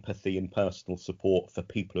that empathy and personal support for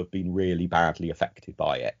people who have been really badly affected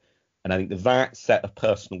by it. And I think that set of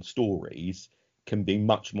personal stories can be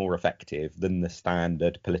much more effective than the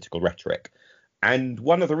standard political rhetoric. And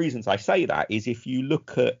one of the reasons I say that is if you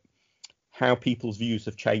look at how people's views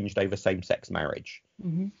have changed over same-sex marriage,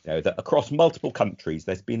 that across multiple countries,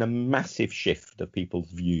 there's been a massive shift of people's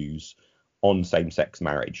views on same-sex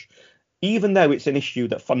marriage, even though it's an issue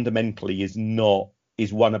that fundamentally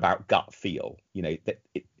is one about gut feel.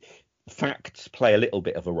 Facts play a little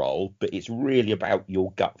bit of a role, but it's really about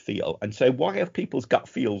your gut feel. And so why have people's gut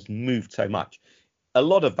feels moved so much? A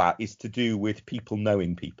lot of that is to do with people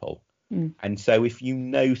knowing people. And so if you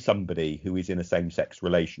know somebody who is in a same-sex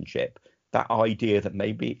relationship, that idea that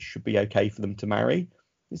maybe it should be okay for them to marry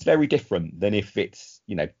is very different than if it's,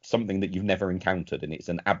 something that you've never encountered and it's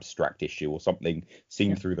an abstract issue or something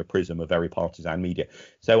seen through the prism of very partisan media.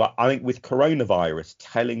 So I think with coronavirus,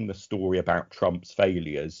 telling the story about Trump's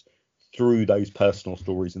failures through those personal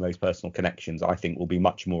stories and those personal connections, I think will be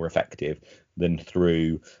much more effective than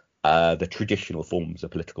through the traditional forms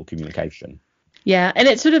of political communication. Yeah, and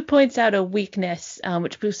it sort of points out a weakness,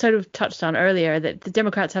 which we sort of touched on earlier, that the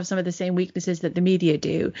Democrats have some of the same weaknesses that the media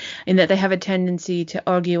do, in that they have a tendency to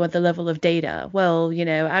argue at the level of data. Well,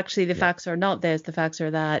 actually the facts are not this, the facts are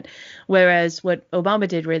that. Whereas what Obama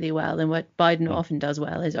did really well, and what Biden often does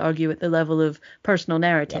well, is argue at the level of personal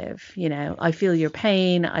narrative. I feel your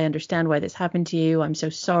pain. I understand why this happened to you. I'm so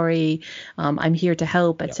sorry. I'm here to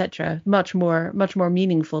help, etc. Much more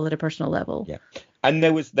meaningful at a personal level. Yeah. And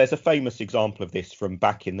there's a famous example of this from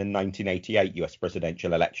back in the 1988 US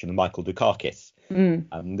presidential election, Michael Dukakis.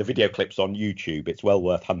 The video clip's on YouTube. It's well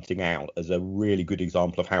worth hunting out as a really good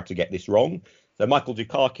example of how to get this wrong. So Michael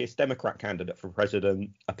Dukakis, Democrat candidate for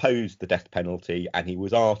president, opposed the death penalty, and he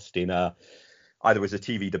was asked in either as a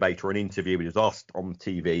TV debate or an interview, he was asked on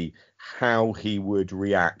TV how he would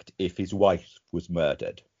react if his wife was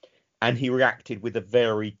murdered. And he reacted with a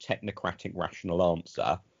very technocratic, rational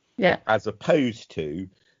answer. Yeah. As opposed to,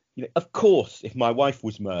 of course, if my wife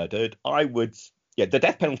was murdered, the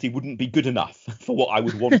death penalty wouldn't be good enough for what I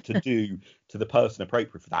would want to do to the person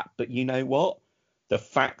appropriate for that. But you know what? The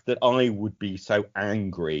fact that I would be so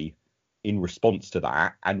angry in response to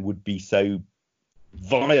that and would be so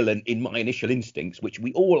violent in my initial instincts, which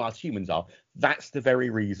we all as humans are, that's the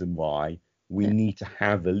very reason why we need to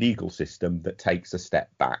have a legal system that takes a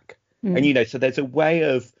step back. And, so there's a way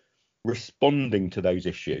of responding to those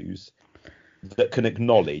issues that can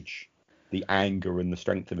acknowledge the anger and the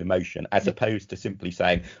strength of emotion, as opposed to simply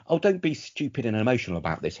saying, oh, don't be stupid and emotional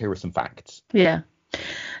about this. Here are some facts. Yeah.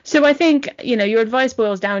 So I think, your advice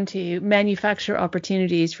boils down to manufacture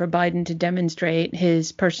opportunities for Biden to demonstrate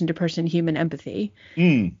his person-to-person human empathy.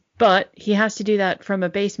 But he has to do that from a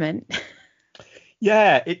basement.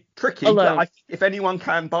 Yeah, it's tricky. Alone. But if anyone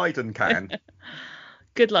can, Biden can.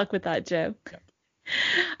 Good luck with that, Joe. Yep.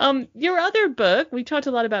 Your other book, we talked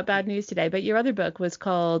a lot about bad news today, but your other book was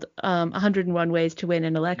called 101 Ways to Win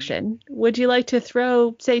an Election. Would you like to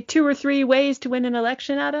throw, say, 2 or 3 ways to win an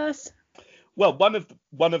election at us? Well,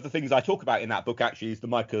 one of the things I talk about in that book actually is the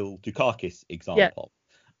Michael Dukakis example.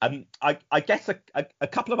 Yep. I guess a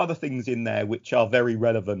couple of other things in there which are very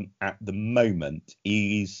relevant at the moment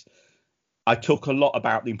is I talk a lot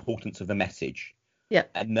about the importance of the message. Yeah.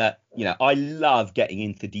 And that, I love getting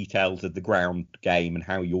into details of the ground game and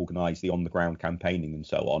how you organise the on the ground campaigning and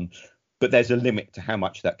so on. But there's a limit to how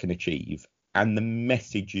much that can achieve. And the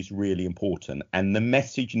message is really important. And the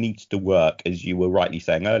message needs to work, as you were rightly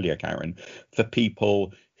saying earlier, Karen, for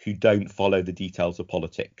people who don't follow the details of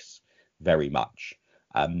politics very much.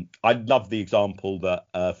 I love the example that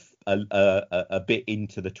a bit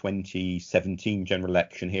into the 2017 general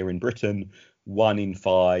election here in Britain, 1 in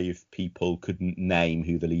 5 people couldn't name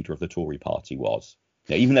who the leader of the Tory party was,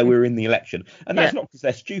 even though we were in the election. And that's not because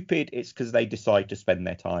they're stupid. It's because they decide to spend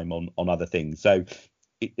their time on other things. So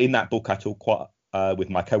in that book, I talk quite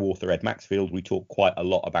with my co-author, Ed Maxfield, we talk quite a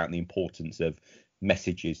lot about the importance of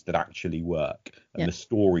messages that actually work and the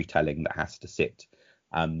storytelling that has to sit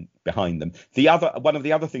behind them. One of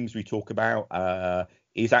the other things we talk about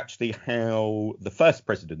is actually how the first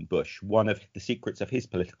President Bush, one of the secrets of his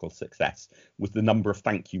political success was the number of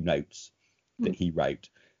thank you notes that he wrote.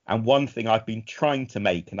 And one thing I've been trying to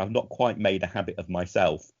make, and I've not quite made a habit of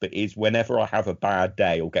myself, but is whenever I have a bad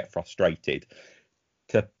day or get frustrated,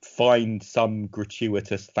 to find some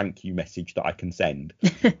gratuitous thank you message that I can send.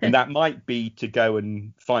 And that might be to go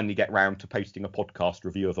and finally get round to posting a podcast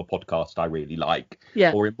review of a podcast I really like.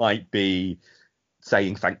 Yeah. Or it might be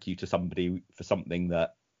saying thank you to somebody for something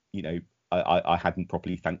that, I hadn't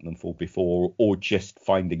properly thanked them for before, or just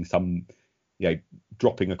finding some,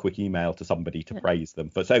 dropping a quick email to somebody to praise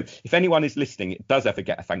them. So if anyone is listening, it does ever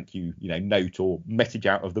get a thank you, note or message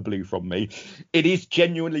out of the blue from me, it is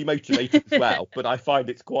genuinely motivated as well. But I find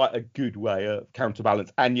it's quite a good way of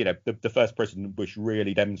counterbalance. And, the first President Bush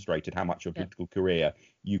really demonstrated how much of a political career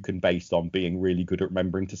you can base on being really good at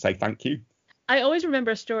remembering to say thank you. I always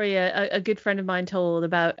remember a story a good friend of mine told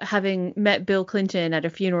about having met Bill Clinton at a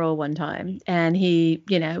funeral one time. And he,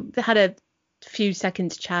 had a few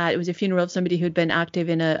seconds chat. It was a funeral of somebody who'd been active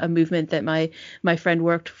in a movement that my friend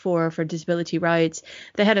worked for disability rights.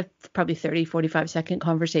 They had a probably 30-45 second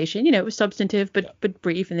conversation. It was substantive, but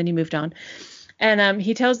brief. And then he moved on. And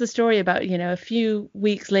he tells the story about, a few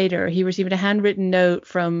weeks later, he received a handwritten note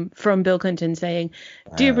from Bill Clinton saying,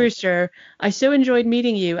 "Dear Brewster, I so enjoyed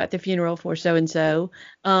meeting you at the funeral for so-and-so.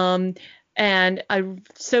 And I'm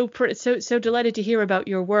so delighted to hear about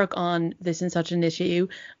your work on this and such an issue.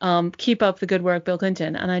 Keep up the good work, Bill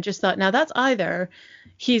Clinton." And I just thought, now that's either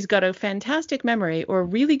he's got a fantastic memory or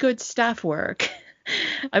really good staff work.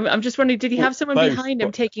 I'm just wondering, did he have someone both, behind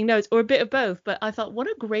him taking notes, or a bit of both? But I thought, what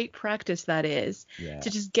a great practice that is, to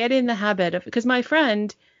just get in the habit of, because my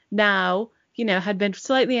friend now, had been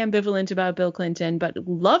slightly ambivalent about Bill Clinton, but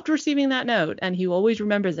loved receiving that note, and he always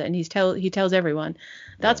remembers it, and he tells everyone.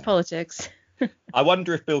 That's politics. I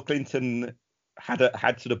wonder if Bill Clinton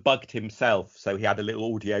had sort of bugged himself, so he had a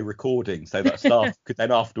little audio recording so that staff could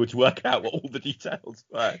then afterwards work out what all the details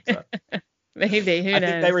were. Maybe, who knows? I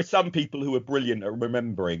think there are some people who are brilliant at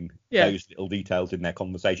remembering those little details in their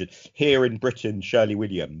conversation. Here in Britain, Shirley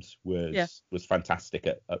Williams was fantastic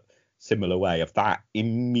at similar way of that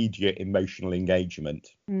immediate emotional engagement.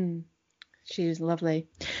 She was lovely.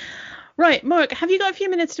 Right, Mark, have you got a few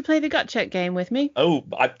minutes to play the gut check game with me? Oh,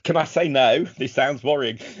 can I say no? This sounds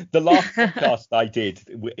worrying. The last podcast I did,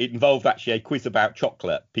 it involved actually a quiz about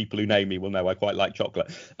chocolate. People who know me will know I quite like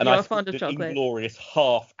chocolate. And I scored an inglorious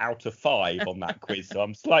 0.5 out of 5 on that quiz. So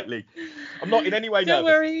I'm not in any way nervous. Don't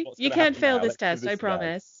worry, you can't fail this test, I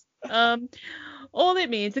promise. All it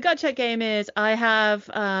means, the gut check game is I have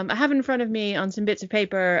in front of me on some bits of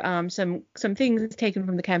paper some things taken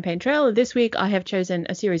from the campaign trail. This week I have chosen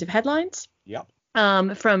a series of headlines. Yep.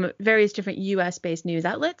 From various different US-based news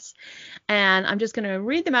outlets, and I'm just going to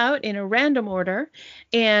read them out in a random order,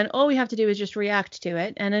 and all we have to do is just react to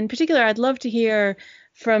it. And in particular, I'd love to hear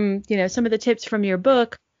from some of the tips from your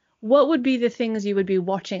book. What would be the things you would be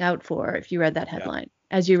watching out for if you read that headline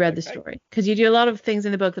as you read the story? Because you do a lot of things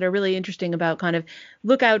in the book that are really interesting about kind of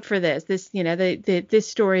look out for this this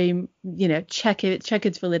story, check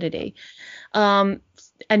its validity. And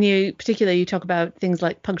you talk about things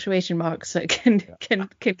like punctuation marks that can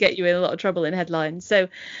get you in a lot of trouble in headlines. So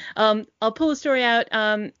I'll pull a story out.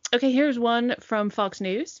 Okay, here's one from Fox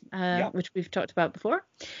News, which we've talked about before.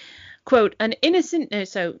 Quote, so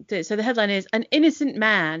the headline is "An innocent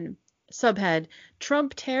man." Subhead,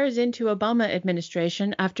 Trump tears into Obama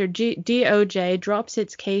administration after DOJ drops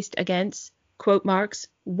its case against, quote marks,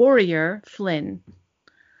 warrior Flynn.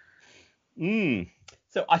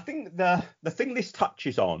 So I think the thing this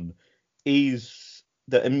touches on is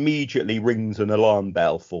that immediately rings an alarm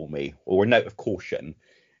bell for me, or a note of caution,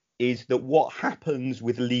 is that what happens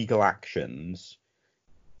with legal actions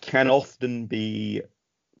can often be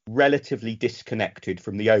relatively disconnected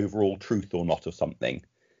from the overall truth or not of something.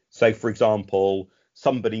 So, for example,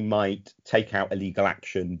 somebody might take out a legal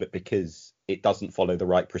action, but because it doesn't follow the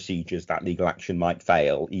right procedures, that legal action might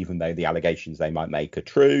fail, even though the allegations they might make are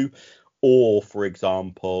true. Or, for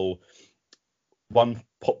example, one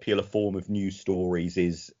popular form of news stories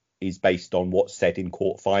is based on what's said in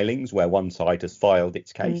court filings, where one side has filed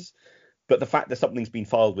its case. But the fact that something's been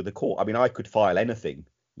filed with the court, I mean, I could file anything.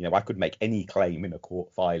 I could make any claim in a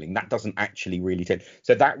court filing. That doesn't actually really tell.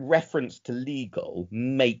 So that reference to legal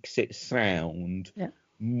makes it sound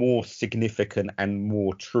more significant and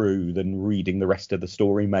more true than reading the rest of the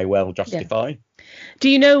story may well justify. Yeah. Do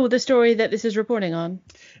you know the story that this is reporting on?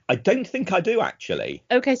 I don't think I do, actually.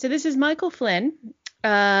 Okay, so this is Michael Flynn,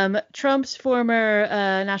 Trump's former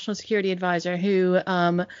national security advisor, who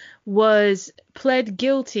was pled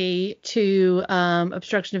guilty to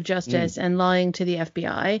obstruction of justice and lying to the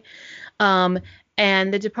FBI.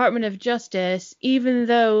 And the Department of Justice, even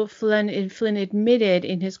though Flynn admitted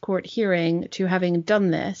in his court hearing to having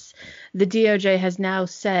done this, the DOJ has now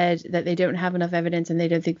said that they don't have enough evidence and they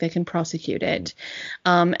don't think they can prosecute it.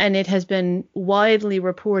 And it has been widely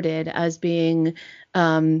reported as being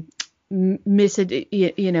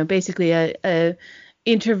basically a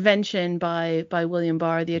intervention by William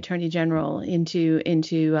Barr, the Attorney General, into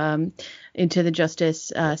the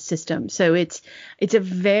justice system. So it's a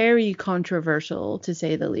very controversial, to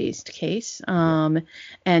say the least, case. And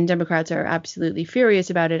Democrats are absolutely furious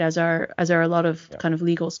about it, as are a lot of kind of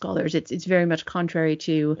legal scholars. It's very much contrary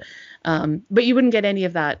to, but you wouldn't get any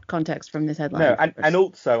of that context from this headline. No, and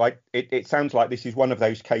also it sounds like this is one of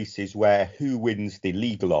those cases where who wins the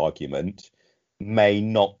legal argument may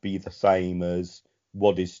not be the same as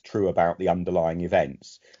what is true about the underlying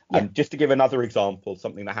events. And just to give another example,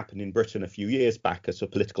 something that happened in Britain a few years back as a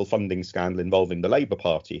political funding scandal involving the Labour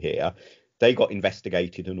Party here, they got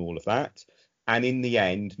investigated and all of that. And in the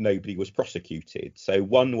end, nobody was prosecuted. So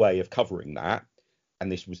one way of covering that, and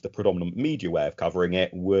this was the predominant media way of covering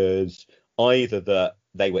it, was either that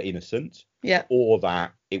they were innocent or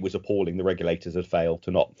that it was appalling the regulators had failed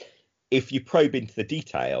to not. If you probe into the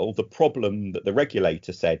detail, the problem that the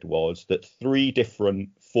regulator said was that 3 different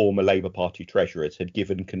former Labour Party treasurers had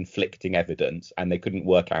given conflicting evidence and they couldn't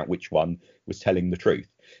work out which one was telling the truth.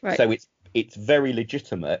 Right. So it's very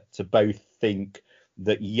legitimate to both think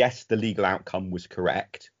that, yes, the legal outcome was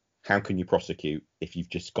correct. How can you prosecute if you've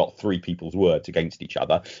just got 3 people's words against each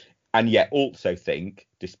other? and yet also think,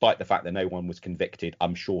 despite the fact that no one was convicted,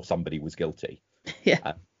 I'm sure somebody was guilty.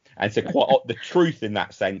 Yeah. And so quite the truth in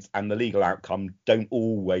that sense and the legal outcome don't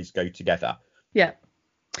always go together. Yeah.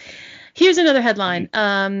 Here's another headline.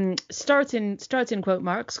 Starts in quote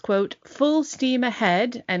marks, quote, "Full steam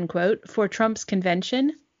ahead," end quote, "for Trump's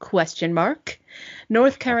convention, question mark.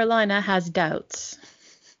 North Carolina has doubts."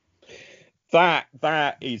 That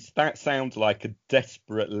sounds like a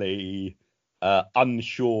desperately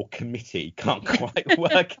unsure committee. Can't quite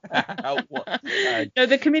work out what to say. No,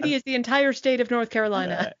 the committee is the entire state of North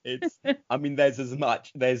Carolina. I mean,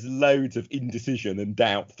 there's loads of indecision and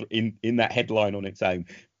doubt in that headline on its own.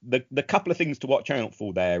 The couple of things to watch out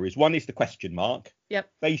for there is, one is the question mark. Yep.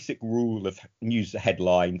 Basic rule of news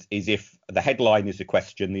headlines is, if the headline is a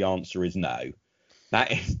question, the answer is no.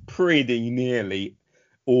 That is pretty nearly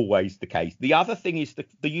always the case. The other thing is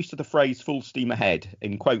the use of the phrase "full steam ahead"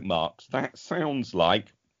 in quote marks. That sounds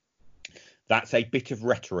like that's a bit of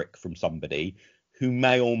rhetoric from somebody who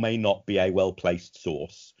may or may not be a well-placed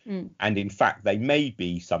source. And in fact, they may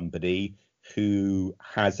be somebody who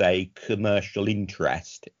has a commercial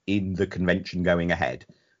interest in the convention going ahead.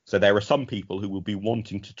 So there are some people who will be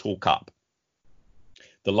wanting to talk up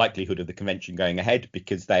the likelihood of the convention going ahead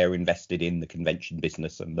because they are invested in the convention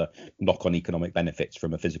business and the knock-on economic benefits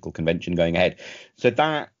from a physical convention going ahead. So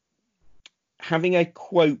that, having a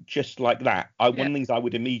quote just like that, one of the things I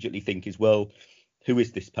would immediately think is, well, who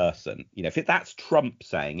is this person? You know, if that's Trump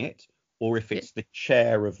saying it, or if it's the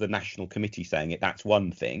chair of the National Committee saying it, that's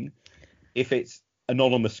one thing. If it's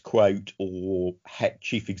anonymous quote or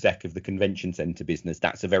chief exec of the convention centre business,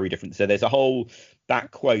 that's a very different. So there's a whole,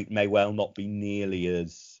 that quote may well not be nearly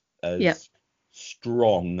as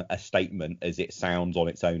strong a statement as it sounds on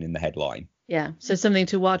its own in the headline. Yeah, so something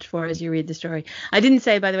to watch for as you read the story. I didn't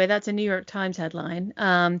say, by the way, that's a New York Times headline.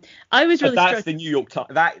 I was really that's the New York Times.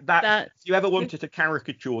 That if you ever wanted to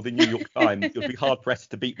caricature the New York Times, you'll be hard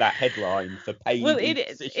pressed to beat that headline for paid. Well, it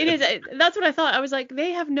is. That's what I thought. I was like,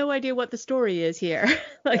 they have no idea what the story is here.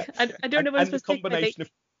 Like, I don't know what I'm supposed to. And the combination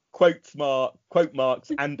of quote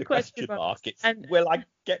marks and a question mark.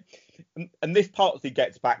 And this partly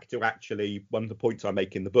gets back to actually one of the points I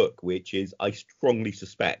make in the book, which is I strongly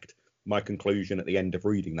suspect my conclusion at the end of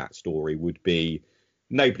reading that story would be,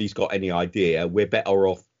 nobody's got any idea. We're better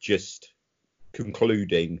off just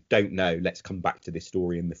concluding, don't know, let's come back to this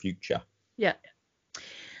story in the future. Yeah.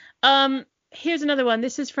 Here's another one.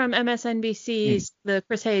 This is from MSNBC's The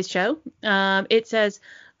Chris Hayes Show. It says,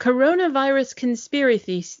 "Coronavirus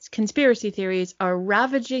conspiracy theories are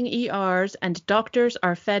ravaging ERs and doctors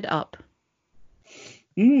are fed up."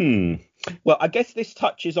 Well, I guess this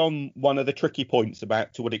touches on one of the tricky points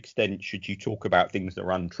about to what extent should you talk about things that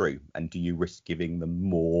are untrue, and do you risk giving them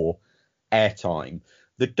more airtime?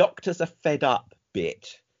 The doctors are fed up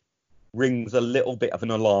bit rings a little bit of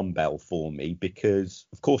an alarm bell for me, because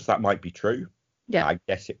of course that might be true. Yeah, I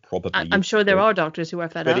guess it probably I'm sure there are doctors who are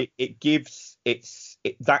fed up. But it gives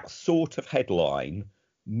that sort of headline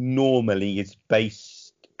normally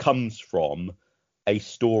comes from a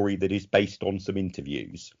story that is based on some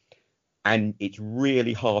interviews. And it's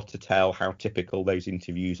really hard to tell how typical those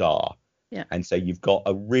interviews are. Yeah. And so you've got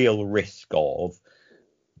a real risk of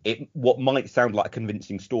it, what might sound like a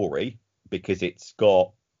convincing story, because it's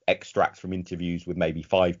got extracts from interviews with maybe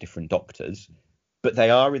 5 different doctors, but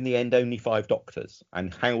they are in the end only 5 doctors.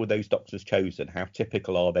 And how were those doctors chosen? How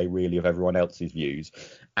typical are they really of everyone else's views?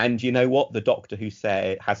 And you know what? The doctor who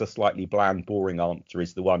has a slightly bland, boring answer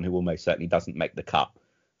is the one who almost certainly doesn't make the cut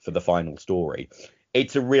for the final story.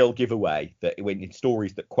 It's a real giveaway that when in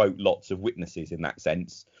stories that quote lots of witnesses in that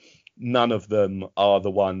sense, none of them are the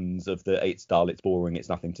ones of the it's dull, it's boring, it's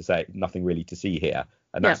nothing to say, nothing really to see here.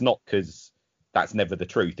 And that's not because that's never the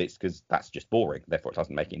truth. It's because that's just boring. Therefore, it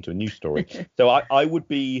doesn't make it into a news story. So I would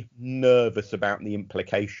be nervous about the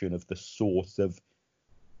implication of the source of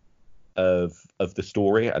the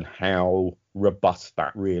story and how robust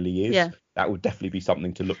that really is. Yeah. That would definitely be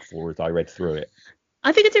something to look for as I read through it.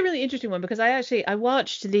 I think it's a really interesting one, because I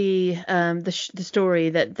watched the story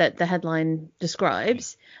that the headline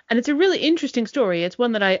describes, and it's a really interesting story. It's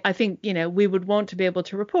one that I think, we would want to be able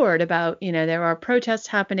to report about. There are protests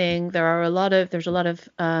happening. There's a lot of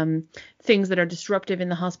things that are disruptive in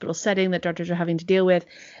the hospital setting that doctors are having to deal with.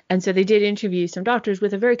 And so they did interview some doctors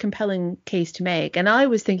with a very compelling case to make. And I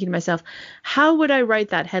was thinking to myself, how would I write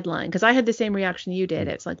that headline? Because I had the same reaction you did.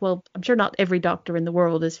 It's like, well, I'm sure not every doctor in the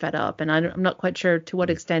world is fed up. And I'm not quite sure to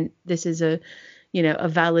what extent this is a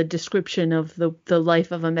valid description of the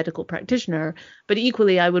life of a medical practitioner. But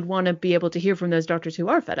equally, I would want to be able to hear from those doctors who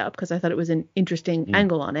are fed up, because I thought it was an interesting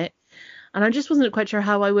angle on it. And I just wasn't quite sure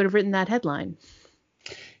how I would have written that headline.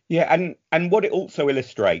 Yeah, and what it also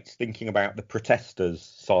illustrates, thinking about the protesters'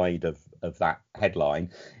 side of that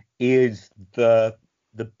headline, is the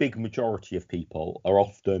big majority of people are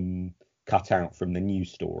often cut out from the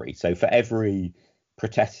news story. So for every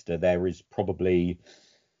protester, there is probably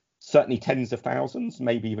certainly tens of thousands,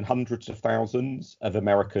 maybe even hundreds of thousands of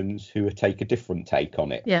Americans who take a different take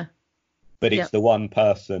on it. Yeah. But Yeah. it's the one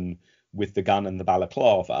person with the gun and the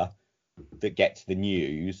balaclava that gets the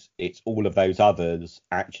news. It's all of those others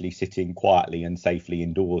actually sitting quietly and safely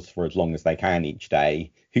indoors for as long as they can each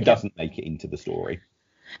day who doesn't make it into the story.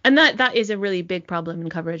 And that is a really big problem in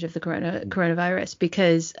coverage of the coronavirus,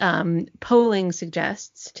 because polling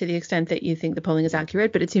suggests, to the extent that you think the polling is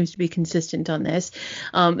accurate, but it seems to be consistent on this,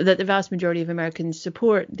 that the vast majority of Americans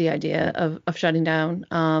support the idea of shutting down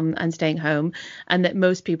and staying home, and that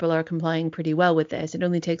most people are complying pretty well with this. It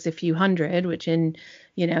only takes a few hundred, which in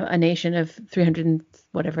a nation of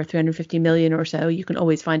 350 million or so, you can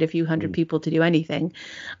always find a few hundred people to do anything.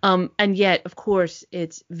 And yet, of course,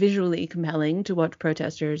 it's visually compelling to watch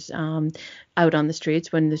protesters out on the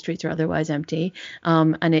streets when the streets are otherwise empty.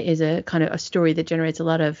 And it is a kind of a story that generates a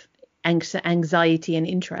lot of anxiety and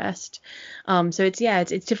interest. So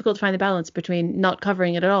it's difficult to find the balance between not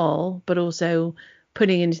covering it at all, but also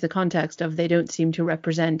putting into the context of they don't seem to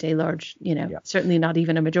represent a large, certainly not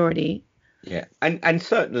even a majority. Yeah, and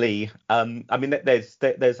certainly, I mean,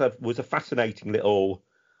 was a fascinating little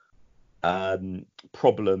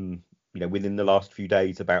problem, within the last few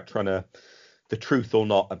days about the truth or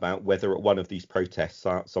not about whether at one of these protests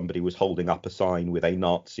somebody was holding up a sign with a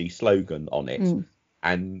Nazi slogan on it,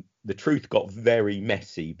 and the truth got very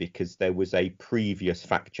messy because there was a previous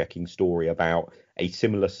fact-checking story about a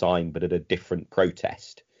similar sign but at a different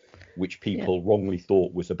protest, which people wrongly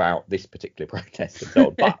thought was about this particular protest and so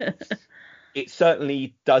on. But it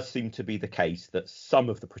certainly does seem to be the case that some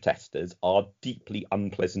of the protesters are deeply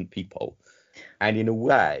unpleasant people. And in a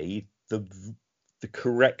way, the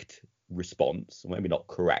correct response, maybe not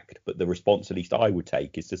correct, but the response at least I would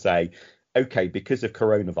take is to say, OK, because of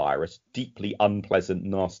coronavirus, deeply unpleasant,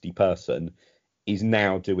 nasty person is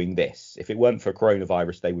now doing this. If it weren't for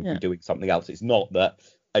coronavirus, they would be doing something else. It's not that,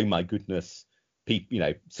 oh, my goodness,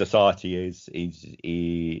 society is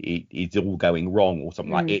all going wrong or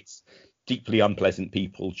something like it's deeply unpleasant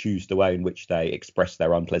people choose the way in which they express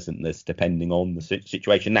their unpleasantness depending on the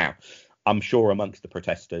situation. Now, I'm sure amongst the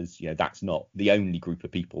protesters, that's not the only group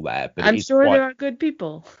of people there, but I'm sure there are good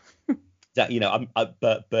people. That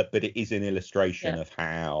but it is an illustration of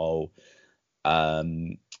how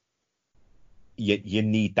you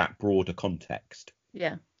need that broader context.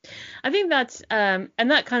 Yeah. I think that's and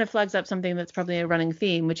that kind of flags up something that's probably a running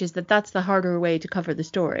theme, which is that's the harder way to cover the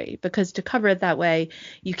story, because to cover it that way,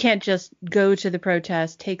 you can't just go to the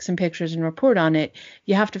protest, take some pictures and report on it.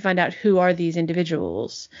 You have to find out who are these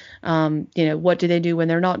individuals. What do they do when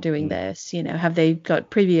they're not doing this? Have they got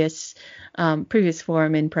previous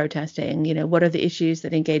form in protesting? What are the issues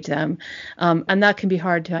that engage them? And that can be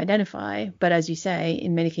hard to identify. But as you say,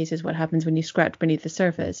 in many cases, what happens when you scratch beneath the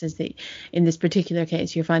surface is that in this particular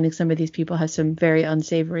case, you're finding some of these people have some very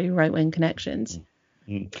unsavory right-wing connections.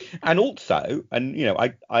 And also,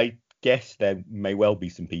 I guess there may well be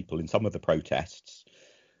some people in some of the protests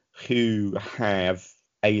who have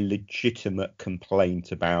a legitimate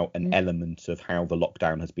complaint about an element of how the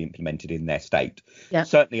lockdown has been implemented in their state. Yeah.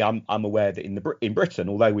 Certainly, I'm aware that in Britain,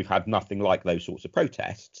 although we've had nothing like those sorts of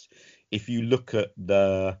protests, if you look at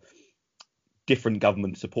the different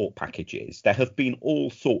government support packages, there have been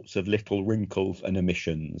all sorts of little wrinkles and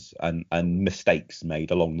omissions and mistakes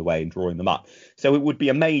made along the way in drawing them up. So it would be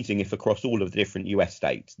amazing if across all of the different US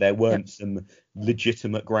states there weren't some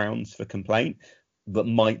legitimate grounds for complaint that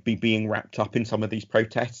might be being wrapped up in some of these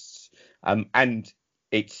protests. And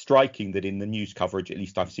it's striking that in the news coverage, at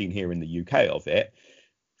least I've seen here in the UK of it,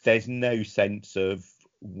 there's no sense of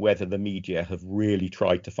whether the media have really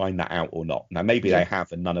tried to find that out or not. Now, maybe they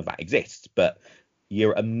have and none of that exists, but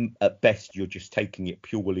at best, you're just taking it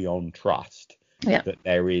purely on trust that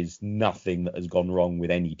there is nothing that has gone wrong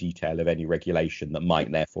with any detail of any regulation that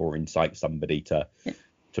might therefore incite somebody to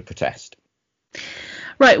protest.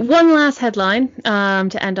 Right, one last headline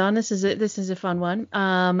to end on. This is a fun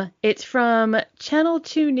one. It's from Channel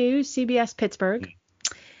 2 News, CBS Pittsburgh.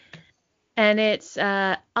 And it's,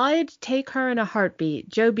 I'd take her in a heartbeat.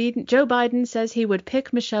 Joe Biden says he would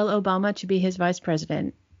pick Michelle Obama to be his vice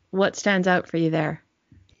president. What stands out for you there?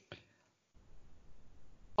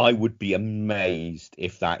 I would be amazed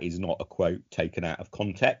if that is not a quote taken out of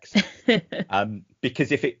context.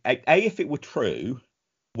 Because if it were true,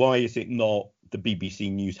 why is it not the BBC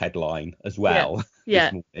News headline as well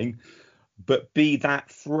this morning? But that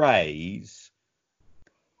phrase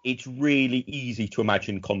it's really easy to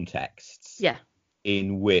imagine contexts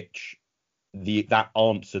in which that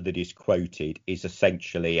answer that is quoted is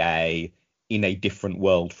essentially in a different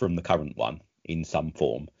world from the current one in some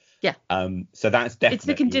form. Yeah. So that's definitely it's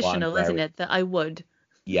the conditional, isn't it? That I would.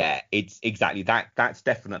 Yeah, it's exactly that. That's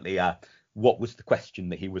definitely what was the question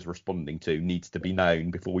that he was responding to needs to be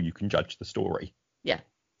known before you can judge the story.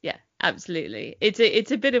 Yeah, absolutely.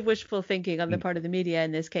 It's a bit of wishful thinking on the part of the media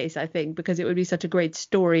in this case, I think, because it would be such a great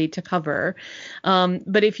story to cover.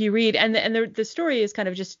 But if you read, and the story is kind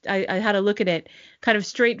of just, I had a look at it kind of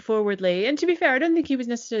straightforwardly. And to be fair, I don't think he was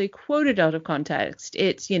necessarily quoted out of context.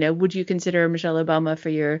 It's, would you consider Michelle Obama for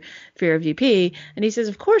your VP? And he says,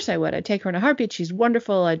 of course I would. I'd take her in a heartbeat. She's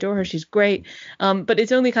wonderful. I adore her. She's great. But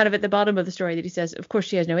it's only kind of at the bottom of the story that he says, of course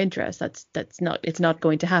she has no interest. It's not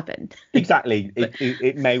going to happen. Exactly.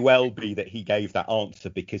 It may well be that he gave that answer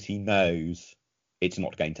because he knows it's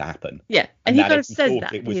not going to happen. Yeah, and he kind of says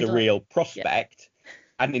that it was a real prospect.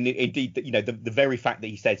 And indeed, the very fact that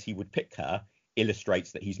he says he would pick her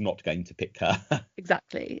illustrates that he's not going to pick her.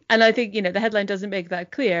 Exactly. And I think, the headline doesn't make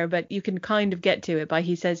that clear, but you can kind of get to it by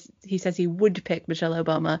he says he would pick Michelle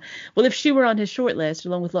Obama. Well, if she were on his shortlist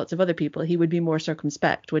along with lots of other people, he would be more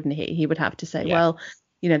circumspect, wouldn't he? He would have to say, well,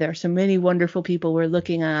 there are so many wonderful people we're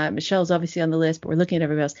looking at. Michelle's obviously on the list, but we're looking at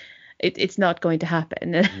everybody else. It's not going to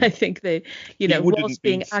happen. And I think that, whilst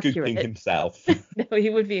being accurate himself. No, he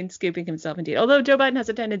would be scooping himself indeed. Although Joe Biden has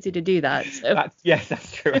a tendency to do that. So.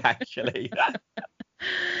 That's true, actually.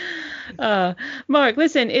 Mark,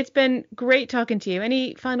 listen, it's been great talking to you.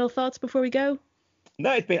 Any final thoughts before we go?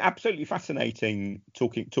 No, it's been absolutely fascinating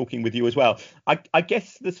talking with you as well. I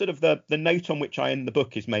guess the sort of the note on which I end the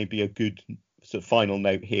book is maybe a good sort of final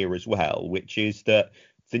note here as well, which is that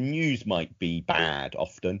the news might be bad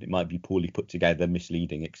often. It might be poorly put together,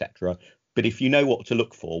 misleading, etc. But if you know what to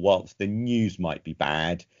look for, whilst the news might be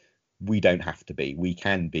bad, we don't have to be. We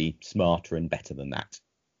can be smarter and better than that.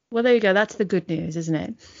 Well, there you go. That's the good news, isn't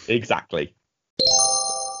it? Exactly.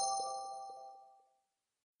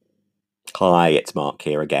 Hi, it's Mark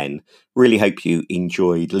here again. Really hope you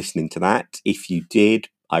enjoyed listening to that. If you did,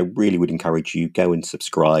 I really would encourage you go and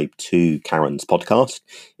subscribe to Karen's podcast.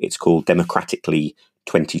 It's called Democratically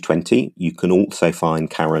 2020. You can also find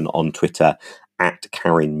Karen on Twitter at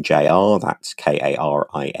KarinJR. That's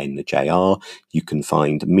KarinJR. You can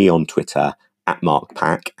find me on Twitter at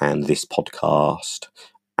MarkPack and this podcast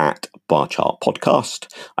at Barchart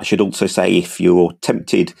Podcast. I should also say, if you're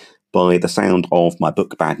tempted by the sound of my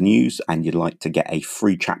book Bad News and you'd like to get a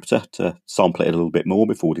free chapter to sample it a little bit more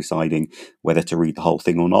before deciding whether to read the whole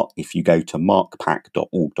thing or not, if you go to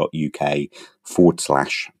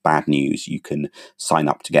markpack.org.uk/bad news, you can sign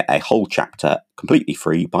up to get a whole chapter completely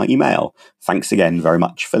free by email. Thanks again very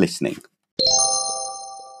much for listening.